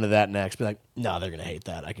 I'll go into that next. Be like, no, they're gonna hate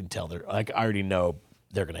that. I can tell they're like I already know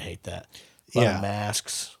they're gonna hate that. A lot of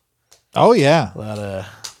masks. Oh yeah. A lot of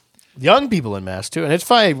young people in masks too. And it's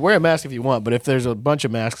fine, wear a mask if you want, but if there's a bunch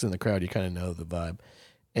of masks in the crowd, you kind of know the vibe.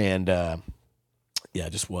 And it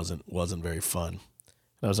just wasn't very fun. And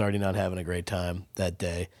I was already not having a great time that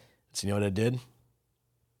day. So you know what I did?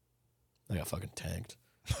 I got fucking tanked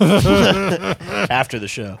after the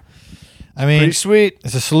show. I mean, Pretty sweet.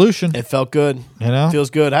 it's a solution. It felt good. Feels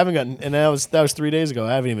good. I haven't gotten, and that was 3 days ago.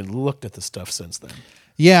 I haven't even looked at the stuff since then.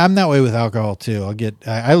 Yeah, I'm that way with alcohol too.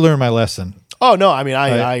 I learned my lesson. Oh no, I mean,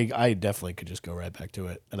 I definitely could just go right back to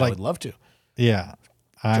it, and I Like- would love to. Yeah,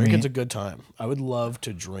 Drinking's a good time. I would love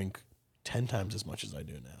to drink 10 times as much as I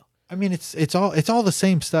do now. I mean, it's all the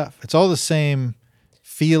same stuff. It's all the same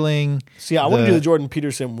feeling. See, I want to do the Jordan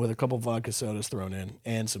Peterson with a couple vodka sodas thrown in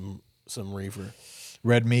and some reefer.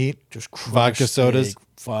 Red meat, Just vodka crushed sodas. steak,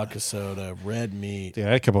 vodka soda, red meat. Yeah, I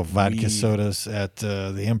had a couple of vodka Weed. sodas at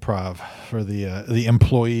the Improv for the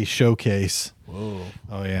employee showcase. Whoa,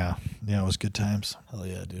 Oh yeah, it was good times. hell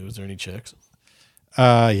yeah, dude! Was there any chicks?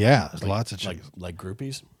 Yeah, there's lots of chicks. Like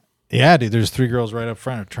groupies? Yeah, dude. There's 3 girls right up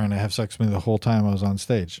front trying to have sex with me the whole time I was on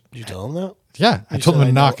stage. Did you tell them that? Yeah, I You told said, them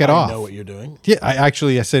to knock it I off. know what you're doing. Yeah, I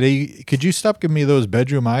said, hey, could you stop giving me those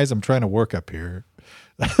bedroom eyes? I'm trying to work up here.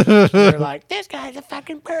 They're like, this guy's a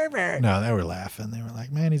fucking pervert. No, they were laughing. They were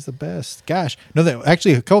like, man, he's the best. Gosh. No,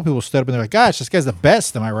 actually, a couple people stood up and they're like, gosh, this guy's the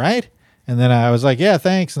best. Am I right? And then I was like, yeah,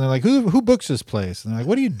 thanks. And they're like, who books this place? And they're like,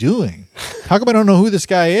 what are you doing? How come I don't know who this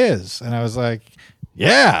guy is? And I was like,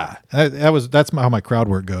 yeah. That's how my crowd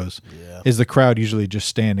work goes. Yeah. Is the crowd usually just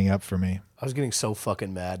standing up for me? I was getting so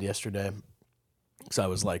fucking mad yesterday because I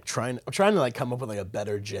was like I'm trying to like come up with like a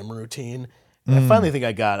better gym routine. And I finally think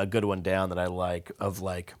I got a good one down that I like of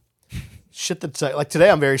like shit that's like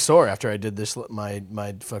today I'm very sore after I did this my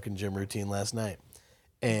fucking gym routine last night.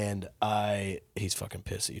 And he's fucking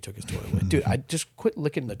pissy. He took his toy away. Dude, I just quit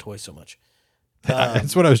licking the toy so much.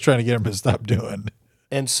 That's what I was trying to get him to stop doing.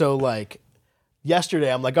 And so like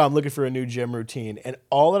yesterday I'm like, oh, I'm looking for a new gym routine. And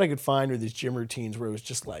all that I could find were these gym routines where it was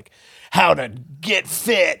just like how to get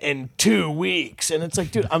fit in 2 weeks. And it's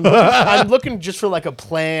like, dude, I'm looking just for like a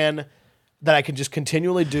plan that I can just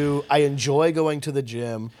continually do. I enjoy going to the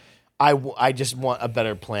gym. I just want a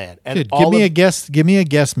better plan. And Dude, give me a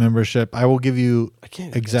guest membership. I will give you I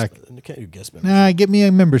can't do guest membership. Nah, get me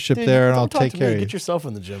a membership Dude, there, and don't I'll talk take to care me. of you. Get yourself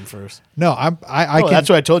in the gym first. No, I can. That's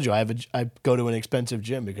what I told you. I go to an expensive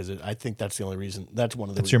gym because I think that's the only reason. That's one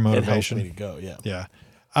of the. That's your it helps motivation? me to go. Yeah. Yeah.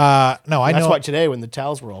 No, I That's know. why today when the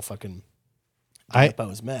towels were all fucking, I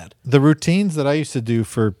was mad. The routines that I used to do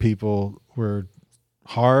for people were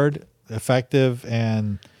hard, effective,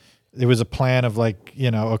 and it was a plan of like,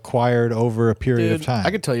 acquired over a period of time. I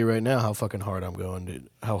can tell you right now how fucking hard I'm going, dude.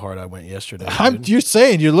 How hard I went yesterday. You're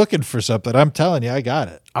saying you're looking for something. I'm telling you, I got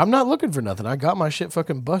it. I'm not looking for nothing. I got my shit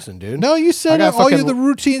fucking busting, dude. No, you said got all fucking- the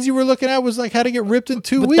routines you were looking at was like how to get ripped in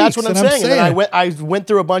 2 weeks. That's what I'm and saying. And then I went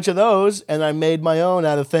through a bunch of those and I made my own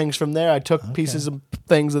out of things from there. I took pieces of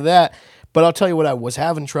things of that. But I'll tell you what I was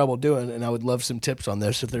having trouble doing, and I would love some tips on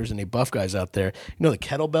this if there's any buff guys out there. You know the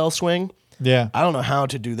kettlebell swing? Yeah. I don't know how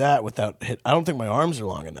to do that without hit. I don't think my arms are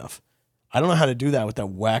long enough. I don't know how to do that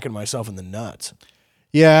without whacking myself in the nuts.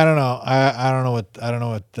 Yeah, I don't know. I don't know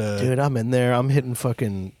what the Dude, I'm in there. I'm hitting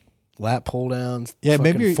fucking lat pull downs. Yeah,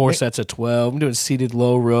 fucking maybe 4 sets of 12. I'm doing seated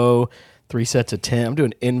low row, 3 sets of 10. I'm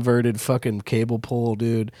doing inverted fucking cable pull,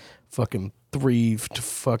 dude. Fucking 3 to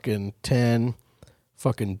fucking 10.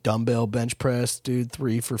 Fucking dumbbell bench press, dude.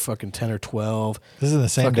 3 for fucking 10 or 12. This is the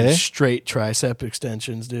same fucking day? straight tricep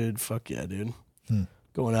extensions, dude. Fuck yeah, dude.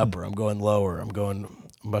 Going upper. I'm going lower. I'm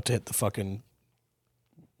about to hit the fucking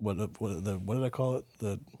what did I call it?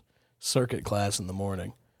 The circuit class in the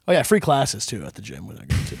morning. Oh yeah, free classes too at the gym when I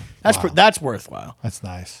go to. That's worthwhile. That's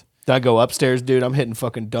nice. Then I go upstairs, dude. I'm hitting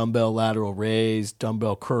fucking dumbbell lateral raise,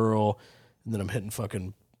 dumbbell curl, and then I'm hitting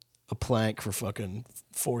fucking a plank for fucking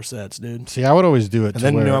 4 sets, dude. See, I would always do it.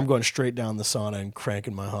 And then I'm going straight down the sauna and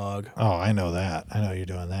cranking my hog. Oh, I know that. I know you're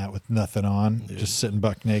doing that with nothing on, just sitting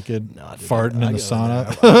buck naked, Nah, dude, farting I in the go in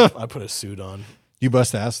sauna. there. I put a suit on. You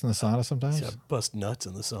bust ass in the sauna sometimes? Yeah, I bust nuts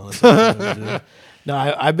in the sauna. sometimes, dude. No,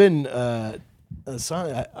 I've been the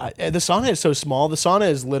sauna. The sauna is so small. The sauna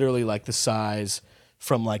is literally like the size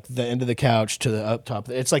from like the end of the couch to the up top.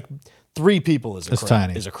 It's like 3 people is It's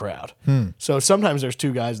tiny. a crowd. So sometimes there's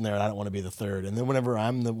 2 guys in there, and I don't want to be the third. And then whenever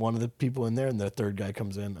I'm one of the people in there, and the third guy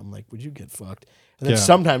comes in, I'm like, "Would you get fucked?" And then Yeah.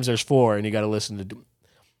 sometimes there's 4, and you got to listen to.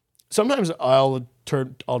 Sometimes I'll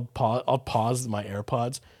pause my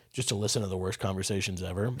AirPods just to listen to the worst conversations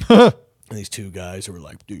ever. And these 2 guys who were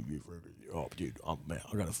like, "Dude, oh man,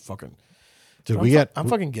 I gotta fucking." Dude, I'm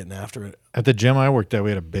fucking getting after it. at the gym I worked at,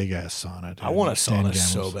 we had a big ass sauna. Dude. I want a Sand sauna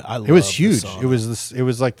so gambles. bad. I It was love the huge. sauna. It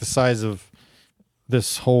was like the size of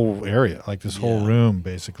this whole area, like this whole Yeah. room,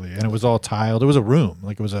 basically, and it was all tiled. It was a room,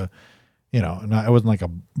 like it was a, it wasn't like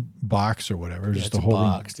a box or whatever. It was Yeah, just it's a whole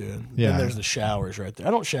box, room. dude. Yeah. Then there's the showers right there.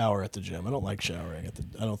 I don't shower at the gym. I don't like showering at the.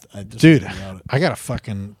 I just Dude, without it. I got a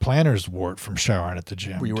fucking planner's wart from showering at the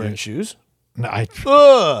gym. Were you dude. wearing shoes? No,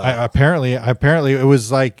 Ugh. apparently it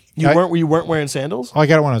was like You weren't wearing sandals? I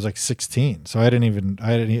got it when I was like 16, so I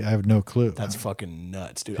have no clue. That's fucking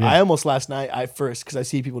nuts, dude. Yeah. I almost last night, because I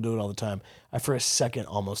see people do it all the time, I for a second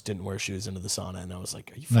almost didn't wear shoes into the sauna, and I was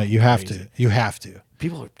like, are you No, fucking you have crazy? to. You have to.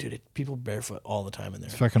 People barefoot all the time in there.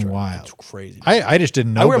 It's fucking wild. It's crazy. Dude. I just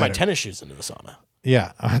didn't know. I wear my better. tennis shoes into the sauna.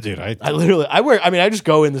 Yeah, dude. I I just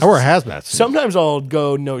go in this. I wear a hazmat suit. Sometimes I'll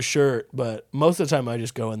go no shirt, but most of the time I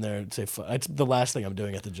just go in there and say, it's the last thing I'm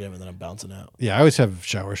doing at the gym, and then I'm bouncing out. Yeah, I always have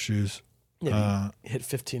shower shoes. Yeah, hit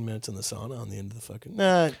 15 minutes in the sauna on the end of the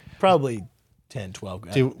fucking, probably 10, 12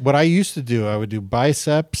 guys. Dude, what I used to do, I would do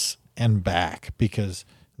biceps and back because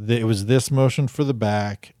it was this motion for the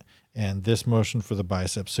back and this motion for the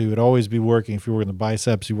biceps. So you would always be working. If you're working the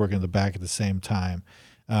biceps, you're working the back at the same time.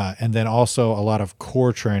 And then also a lot of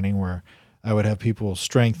core training where I would have people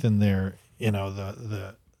strengthen their,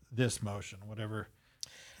 this motion, whatever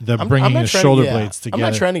bringing not the trying shoulder to- blades together.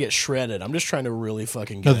 I'm not trying to get shredded. I'm just trying to really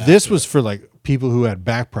fucking No, get this after was it. for like people who had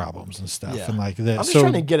back problems and stuff, Yeah. and like that. I'm just so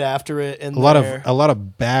trying to get after it. And a lot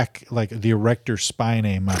of back, like the erector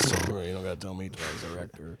spinae muscle. You don't gotta tell me twice,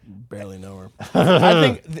 director. Barely know her. I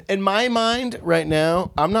think in my mind right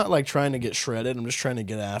now, I'm not like trying to get shredded. I'm just trying to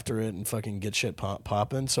get after it and fucking get shit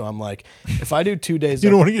popping. So I'm like, if I do 2 days, You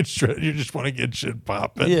don't want to get shredded. You just want to get shit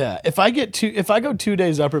popping. yeah. If I go 2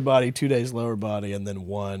 days upper body, 2 days lower body, and then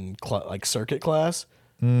one like circuit class,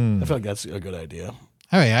 I feel like that's a good idea.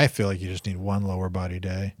 I mean, I feel like you just need one lower body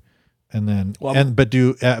day, and then Well, but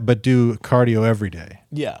do cardio every day.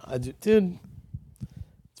 Yeah, I do, dude.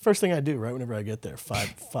 It's the first thing I do right whenever I get there.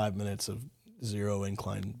 5 minutes of zero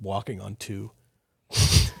incline walking on 2.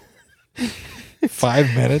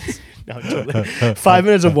 5 minutes. No, totally. 5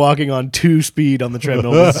 minutes of walking on 2 speed on the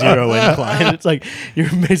treadmill with 0 incline. It's like you're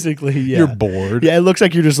basically You're bored. Yeah, it looks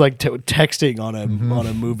like you're just like texting on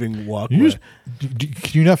a moving walkway. You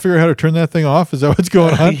can you not figure out how to turn that thing off? Is that what's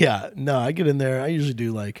going on? Yeah, no, I get in there. I usually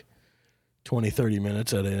do like 20, 30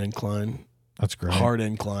 minutes at an incline, That's great. hard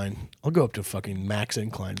incline. I'll go up to fucking max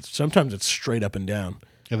incline. Sometimes it's straight up and down.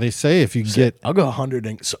 Yeah, they say if you get, I'll go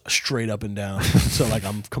 100 straight up and down. So like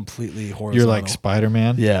I'm completely horizontal. you're like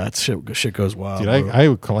Spider-Man. Yeah, it's shit goes wild. Dude, bro. I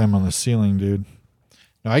would climb on the ceiling, dude.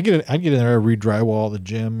 No, I'd get in there, I'd re-drywall the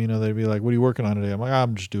gym. You know, they'd be like, "What are you working on today?" I'm like,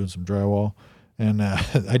 "I'm just doing some drywall," and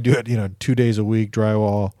I do it, 2 days a week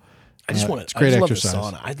drywall. I just want to. It's great exercise.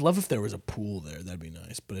 Love the sauna. I'd love if there was a pool there. That'd be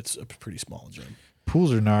nice, but it's a pretty small gym.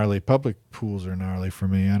 Pools are gnarly. Public pools are gnarly for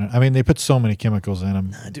me. I mean, they put so many chemicals in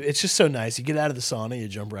them. Dude, it's just so nice. You get out of the sauna, you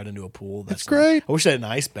jump right into a pool. That's It's great. Nice. I wish I had an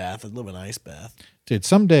ice bath. I'd love an ice bath. Dude,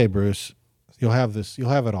 someday, Bruce, you'll have this.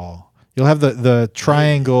 You'll have it all. You'll have the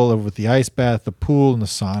triangle with the ice bath, the pool, and the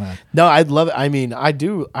sauna. No, I'd love it. I mean, I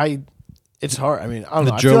do. It's hard. I mean, I don't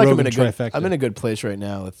know. I Joe feel like Rogan trifecta. I'm in a good place right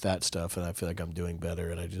now with that stuff, and I feel like I'm doing better,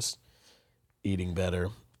 and I just eating better.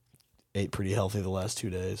 Ate pretty healthy the last 2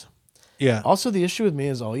 days. Yeah. Also, the issue with me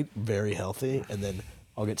is I'll eat very healthy, and then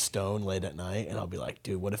I'll get stoned late at night, and I'll be like,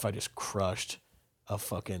 dude, what if I just crushed a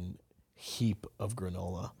fucking heap of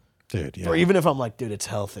granola? Dude, yeah. Or even if I'm like, dude, it's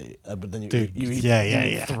healthy, but then you Dude, eat, yeah, you yeah,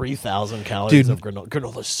 eat yeah. 3,000 calories Dude. of granola.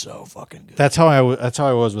 Granola's so fucking good. That's how I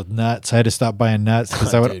was with nuts. I had to stop buying nuts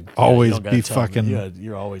because I would Dude, yeah, always you don't gotta be tell me. fucking.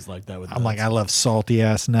 You're always like that with I'm like, nuts. I love salty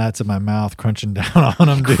ass nuts in my mouth, crunching down on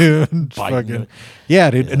them, dude. Just Biting fucking, it. yeah,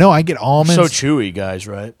 dude. No, I get almonds, so chewy, guys,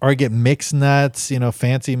 right? or I get mixed nuts,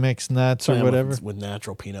 fancy mixed nuts or Man, whatever. With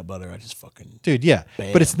natural peanut butter, I just fucking... Dude, yeah,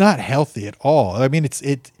 Bam. but it's not healthy at all. I mean,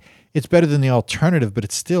 it's better than the alternative, but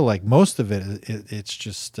it's still like most of it's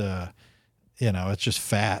just it's just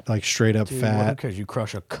fat, like straight up Dude, fat. who cares? You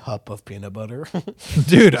crush a cup of peanut butter.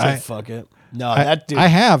 Dude, So fuck it. No, I that dude... I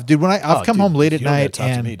have, dude. When I've Oh, come dude, home late at you don't gotta night talk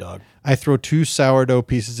to and me, dog. I throw 2 sourdough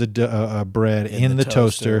pieces of bread in the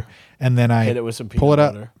toaster, and then I Hit it with some pull it peanut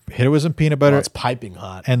up, butter. hit it with some peanut Oh, butter, it's piping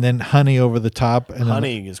hot. and then honey over the top. And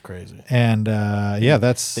Honey is crazy. Then, yeah,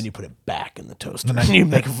 that's Then you put it back in the toaster and you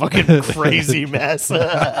make a fucking crazy mess.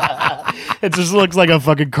 It just looks like a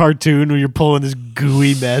fucking cartoon when you're pulling this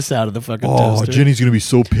gooey mess out of the fucking toaster. Jenny's gonna be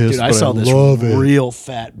so pissed. Dude, I saw this real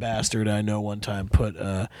fat bastard I know one time put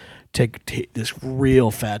take this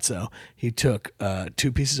real fatso. He took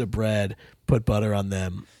 2 pieces of bread, put butter on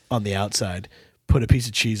them on the outside, put a piece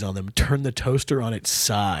of cheese on them, turned the toaster on its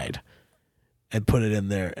side, and put it in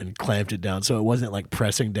there and clamped it down. So it wasn't like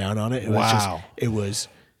pressing down on it. It was just Wow. it was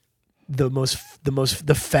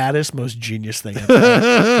the fattest, most genius thing I've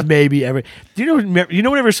done maybe ever. Do you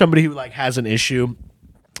know whenever somebody who like has an issue,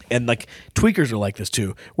 and like tweakers are like this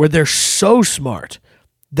too, where they're so smart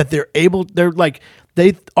that they're like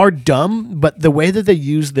they are dumb, but the way that they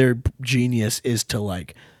use their genius is to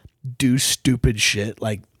like do stupid shit,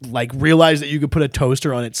 like realize that you could put a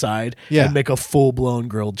toaster on its side Yeah. and make a full blown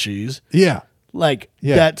grilled cheese. Yeah, Like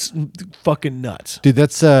Yeah. that's fucking nuts. dude.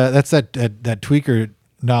 That's that tweaker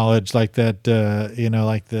knowledge, like that.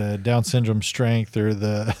 Like the Down syndrome strength or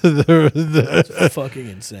the Fucking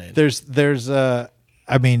insane. there's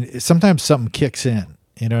I mean, sometimes something kicks in.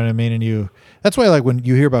 You know what I mean? And that's why, like, when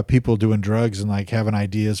you hear about people doing drugs and like having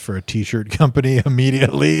ideas for a T-shirt company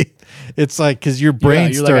immediately, it's like because your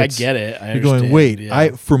brain you're starts. like, I get it. I you're going, understand. wait,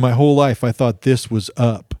 Yeah. for my whole life I thought this was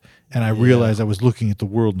up, and I realized I was looking at the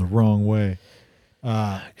world in the wrong way.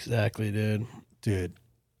 Exactly, dude. Dude,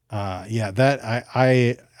 yeah, that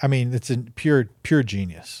I mean, it's a pure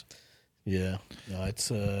genius. Yeah. No,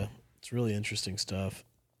 it's really interesting stuff.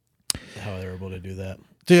 How they're able to do that.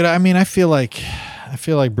 Dude, I mean, I feel like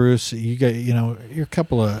Bruce, you got, you're a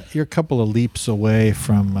couple of leaps away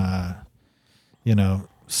from,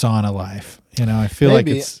 sauna life. You know, I feel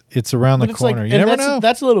Maybe. like it's around the But it's corner. like, You and never that's, know.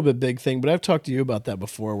 That's a little bit big thing, but I've talked to you about that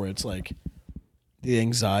before, where it's like the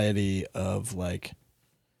anxiety of like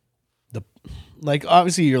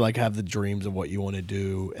obviously you're like have the dreams of what you want to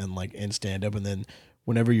do and like in stand up, and then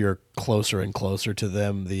whenever you're closer and closer to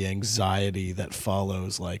them, the anxiety that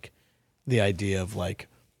follows like the idea of like,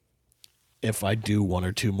 if I do one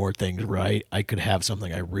or two more things right, I could have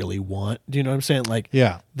something I really want. Do you know what I'm saying? Like,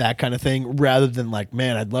 Yeah. that kind of thing, rather than like,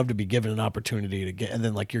 man, I'd love to be given an opportunity to get, and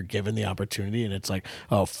then like you're given the opportunity and it's like,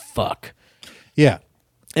 oh, fuck. Yeah.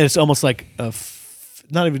 And it's almost like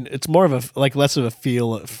not even, it's more of a, like less of a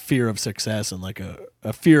fear of success and like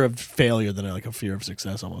a fear of failure than like a fear of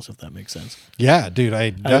success almost, if that makes sense. Yeah, dude. I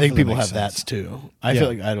think people have that too. I feel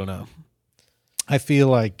like, I don't know. I feel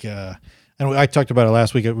like, and I talked about it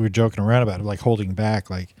last week. We were joking around about it, like holding back,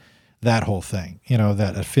 like that whole thing. You know,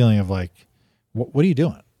 that feeling of like, what are you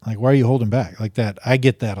doing? Like, why are you holding back? Like that. I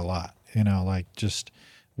get that a lot. You know, like just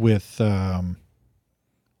with,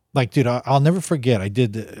 like, dude, I'll never forget.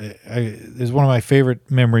 It was one of my favorite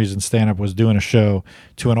memories in stand up was doing a show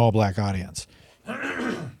to an all black audience.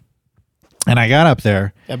 And I got up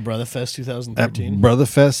there At Brotherfest at 2013.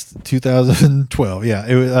 Brotherfest 2012. Yeah,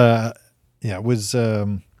 it was. It was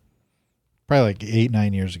probably like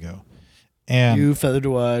 8-9 years ago. And You, Feather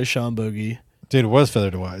Dewey, Sean Boogie, dude, it was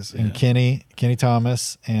Feather Wise and Kenny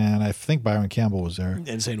Thomas, and I think Byron Campbell was there.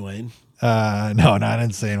 Insane Wayne. No, not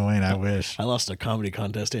Insane Wayne. I wish. I lost a comedy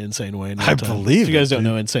contest to Insane Wayne. I one time. believe If you guys it, don't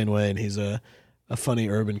dude. know Insane Wayne, he's a funny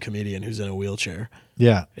urban comedian who's in a wheelchair,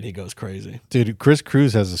 Yeah, and he goes crazy. dude. Chris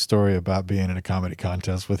Cruz has a story about being in a comedy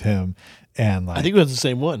contest with him, and like, I think it was the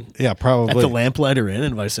same one. yeah, At probably the Lamplighter Inn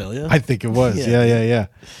in Visalia. I think it was. Yeah.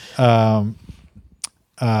 Yeah.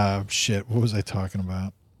 Shit. What was I talking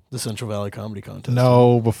about? The Central Valley Comedy Contest.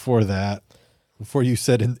 No, before that. Before you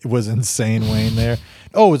said it was Insane Wayne there.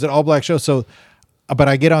 Oh, it was an all black show. So, but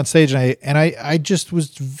I get on stage and I just was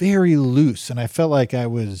very loose, and I felt like I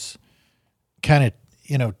was kind of,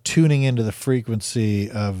 you know, tuning into the frequency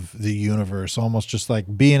of the universe, almost just like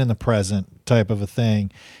being in the present type of a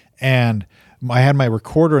thing. And I had my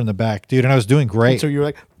recorder in the back, dude, and I was doing great. So you're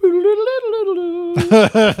like,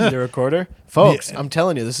 the recorder? Folks, I'm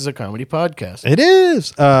telling you, this is a comedy podcast. It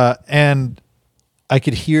is. And I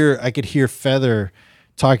could hear Feather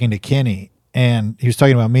talking to Kenny, and he was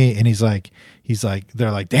talking about me, and he's like,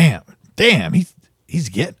 they're like, damn, he's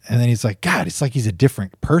getting, and then he's like, God, it's like he's a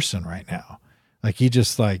different person right now. Like he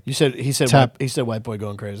just like, He said Tap- white boy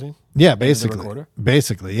going crazy. yeah, Into the recorder?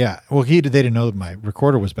 basically, yeah. Well, they didn't know that my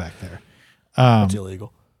recorder was back there. It's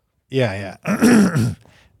illegal. Yeah.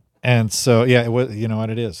 And so, yeah, it was, you know what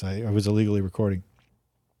it is. I was illegally recording.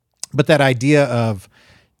 But that idea of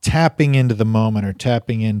tapping into the moment or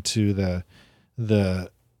tapping into the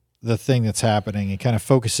thing that's happening and kind of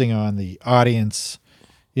focusing on the audience,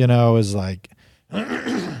 you know, is like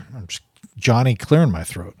I'm just Johnny clearing my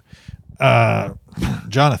throat.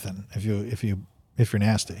 Jonathan, if you're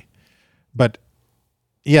nasty. But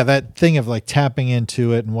yeah, that thing of like tapping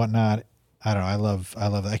into it and whatnot, I don't know. I love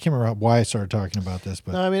that. I can't remember why I started talking about this,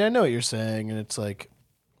 but No, I mean, I know what you're saying, and it's like,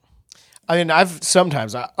 I mean,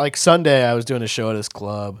 like Sunday, I was doing a show at this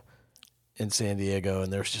club in San Diego,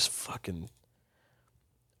 and there's just fucking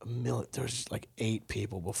there was just like 8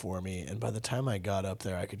 people before me, and by the time I got up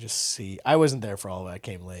there, I could just see. I wasn't there for all of it. I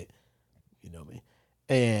came late, you know me,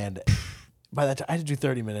 and by that time, I had to do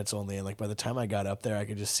 30 minutes only, and like by the time I got up there, I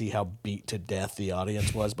could just see how beat to death the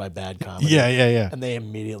audience was by bad comedy. yeah. And they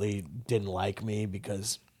immediately didn't like me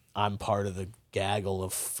because I'm part of the gaggle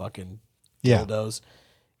of fucking Yeah. dildos.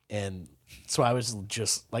 And so I was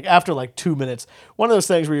just like, after like 2 minutes, one of those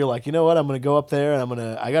things where you're like, you know what, I'm going to go up there and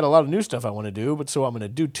I got a lot of new stuff I want to do, but so I'm going to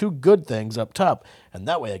do 2 good things up top. And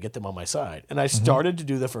that way I get them on my side. And I started to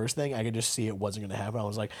do the first thing. I could just see it wasn't going to happen. I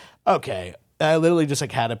was like, okay. I literally just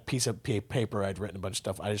like had a piece of paper. I'd written a bunch of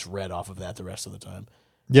stuff. I just read off of that the rest of the time.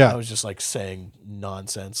 Yeah. I was just like saying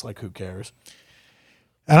nonsense. Like, who cares?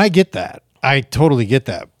 And I get that. I totally get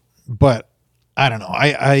that. But I don't know.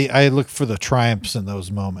 I look for the triumphs in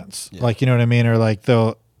those moments. Yeah. Like, you know what I mean? Or like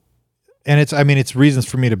and it's reasons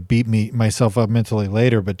for me to beat myself up mentally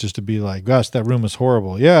later, but just to be like, gosh, that room was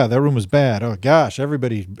horrible. Yeah, that room was bad. Oh gosh,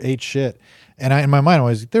 everybody ate shit. And in my mind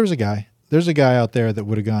always, there's a guy out there that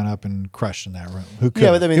would have gone up and crushed in that room. Who could?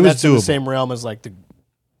 Yeah, but I mean, it was that's in the doable. same realm as like the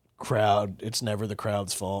crowd. It's never the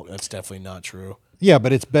crowd's fault. That's definitely not true. Yeah,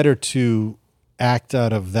 but it's better to act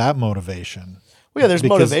out of that motivation. Well, yeah, there's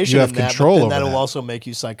Because motivation you have in that, control but then over that'll that. also make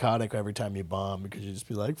you psychotic every time you bomb because you just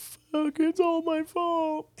be like, fuck, it's all my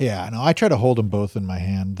fault. Yeah, no, I try to hold them both in my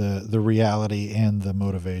hand, the reality and the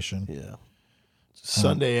motivation. Yeah.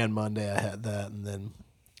 Sunday and Monday I had that, and then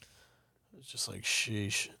was just like,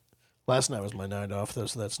 sheesh. Last night was my night off, though,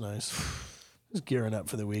 so that's nice. Just gearing up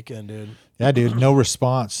for the weekend, dude. Yeah, dude. No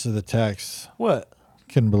response to the text. What?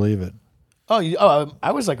 Couldn't believe it.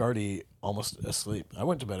 I was like already almost asleep. I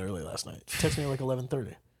went to bed early last night. Text me at like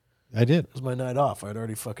 11:30. I did. It was my night off. I'd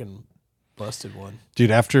already fucking busted one. Dude,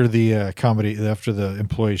 after the after the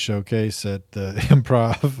employee showcase at the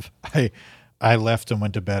Improv, I left and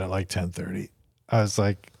went to bed at like 10:30. I was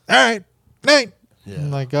like, all right, night. Yeah.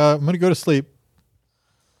 I'm like, I'm going to go to sleep.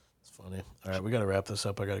 It's funny. All right, we got to wrap this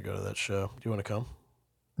up. I got to go to that show. Do you want to come?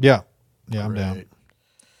 Yeah. Yeah, I'm Great. down.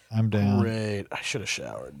 I'm down. Great. I should have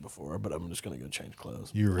showered before, but I'm just going to go change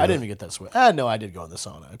clothes. You really? I didn't even get that sweat. No, I did go in the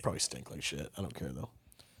sauna. I probably stink like shit. I don't care, though.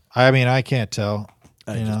 I mean, I can't tell.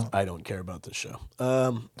 I don't care about this show.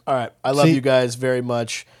 All right. I love you guys very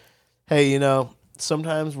much. Hey,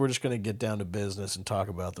 sometimes we're just going to get down to business and talk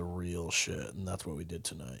about the real shit, and that's what we did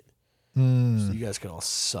tonight. So you guys can all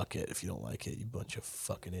suck it if you don't like it, you bunch of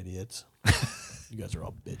fucking idiots. You guys are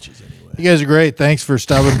all bitches anyway. You guys are great. Thanks for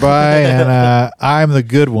stopping by. And I'm the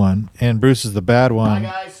good one, and Bruce is the bad one.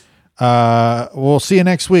 Bye, guys. We'll see you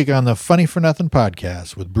next week on the Funny for Nothing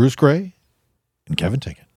podcast with Bruce Gray and Kevin Tinkin.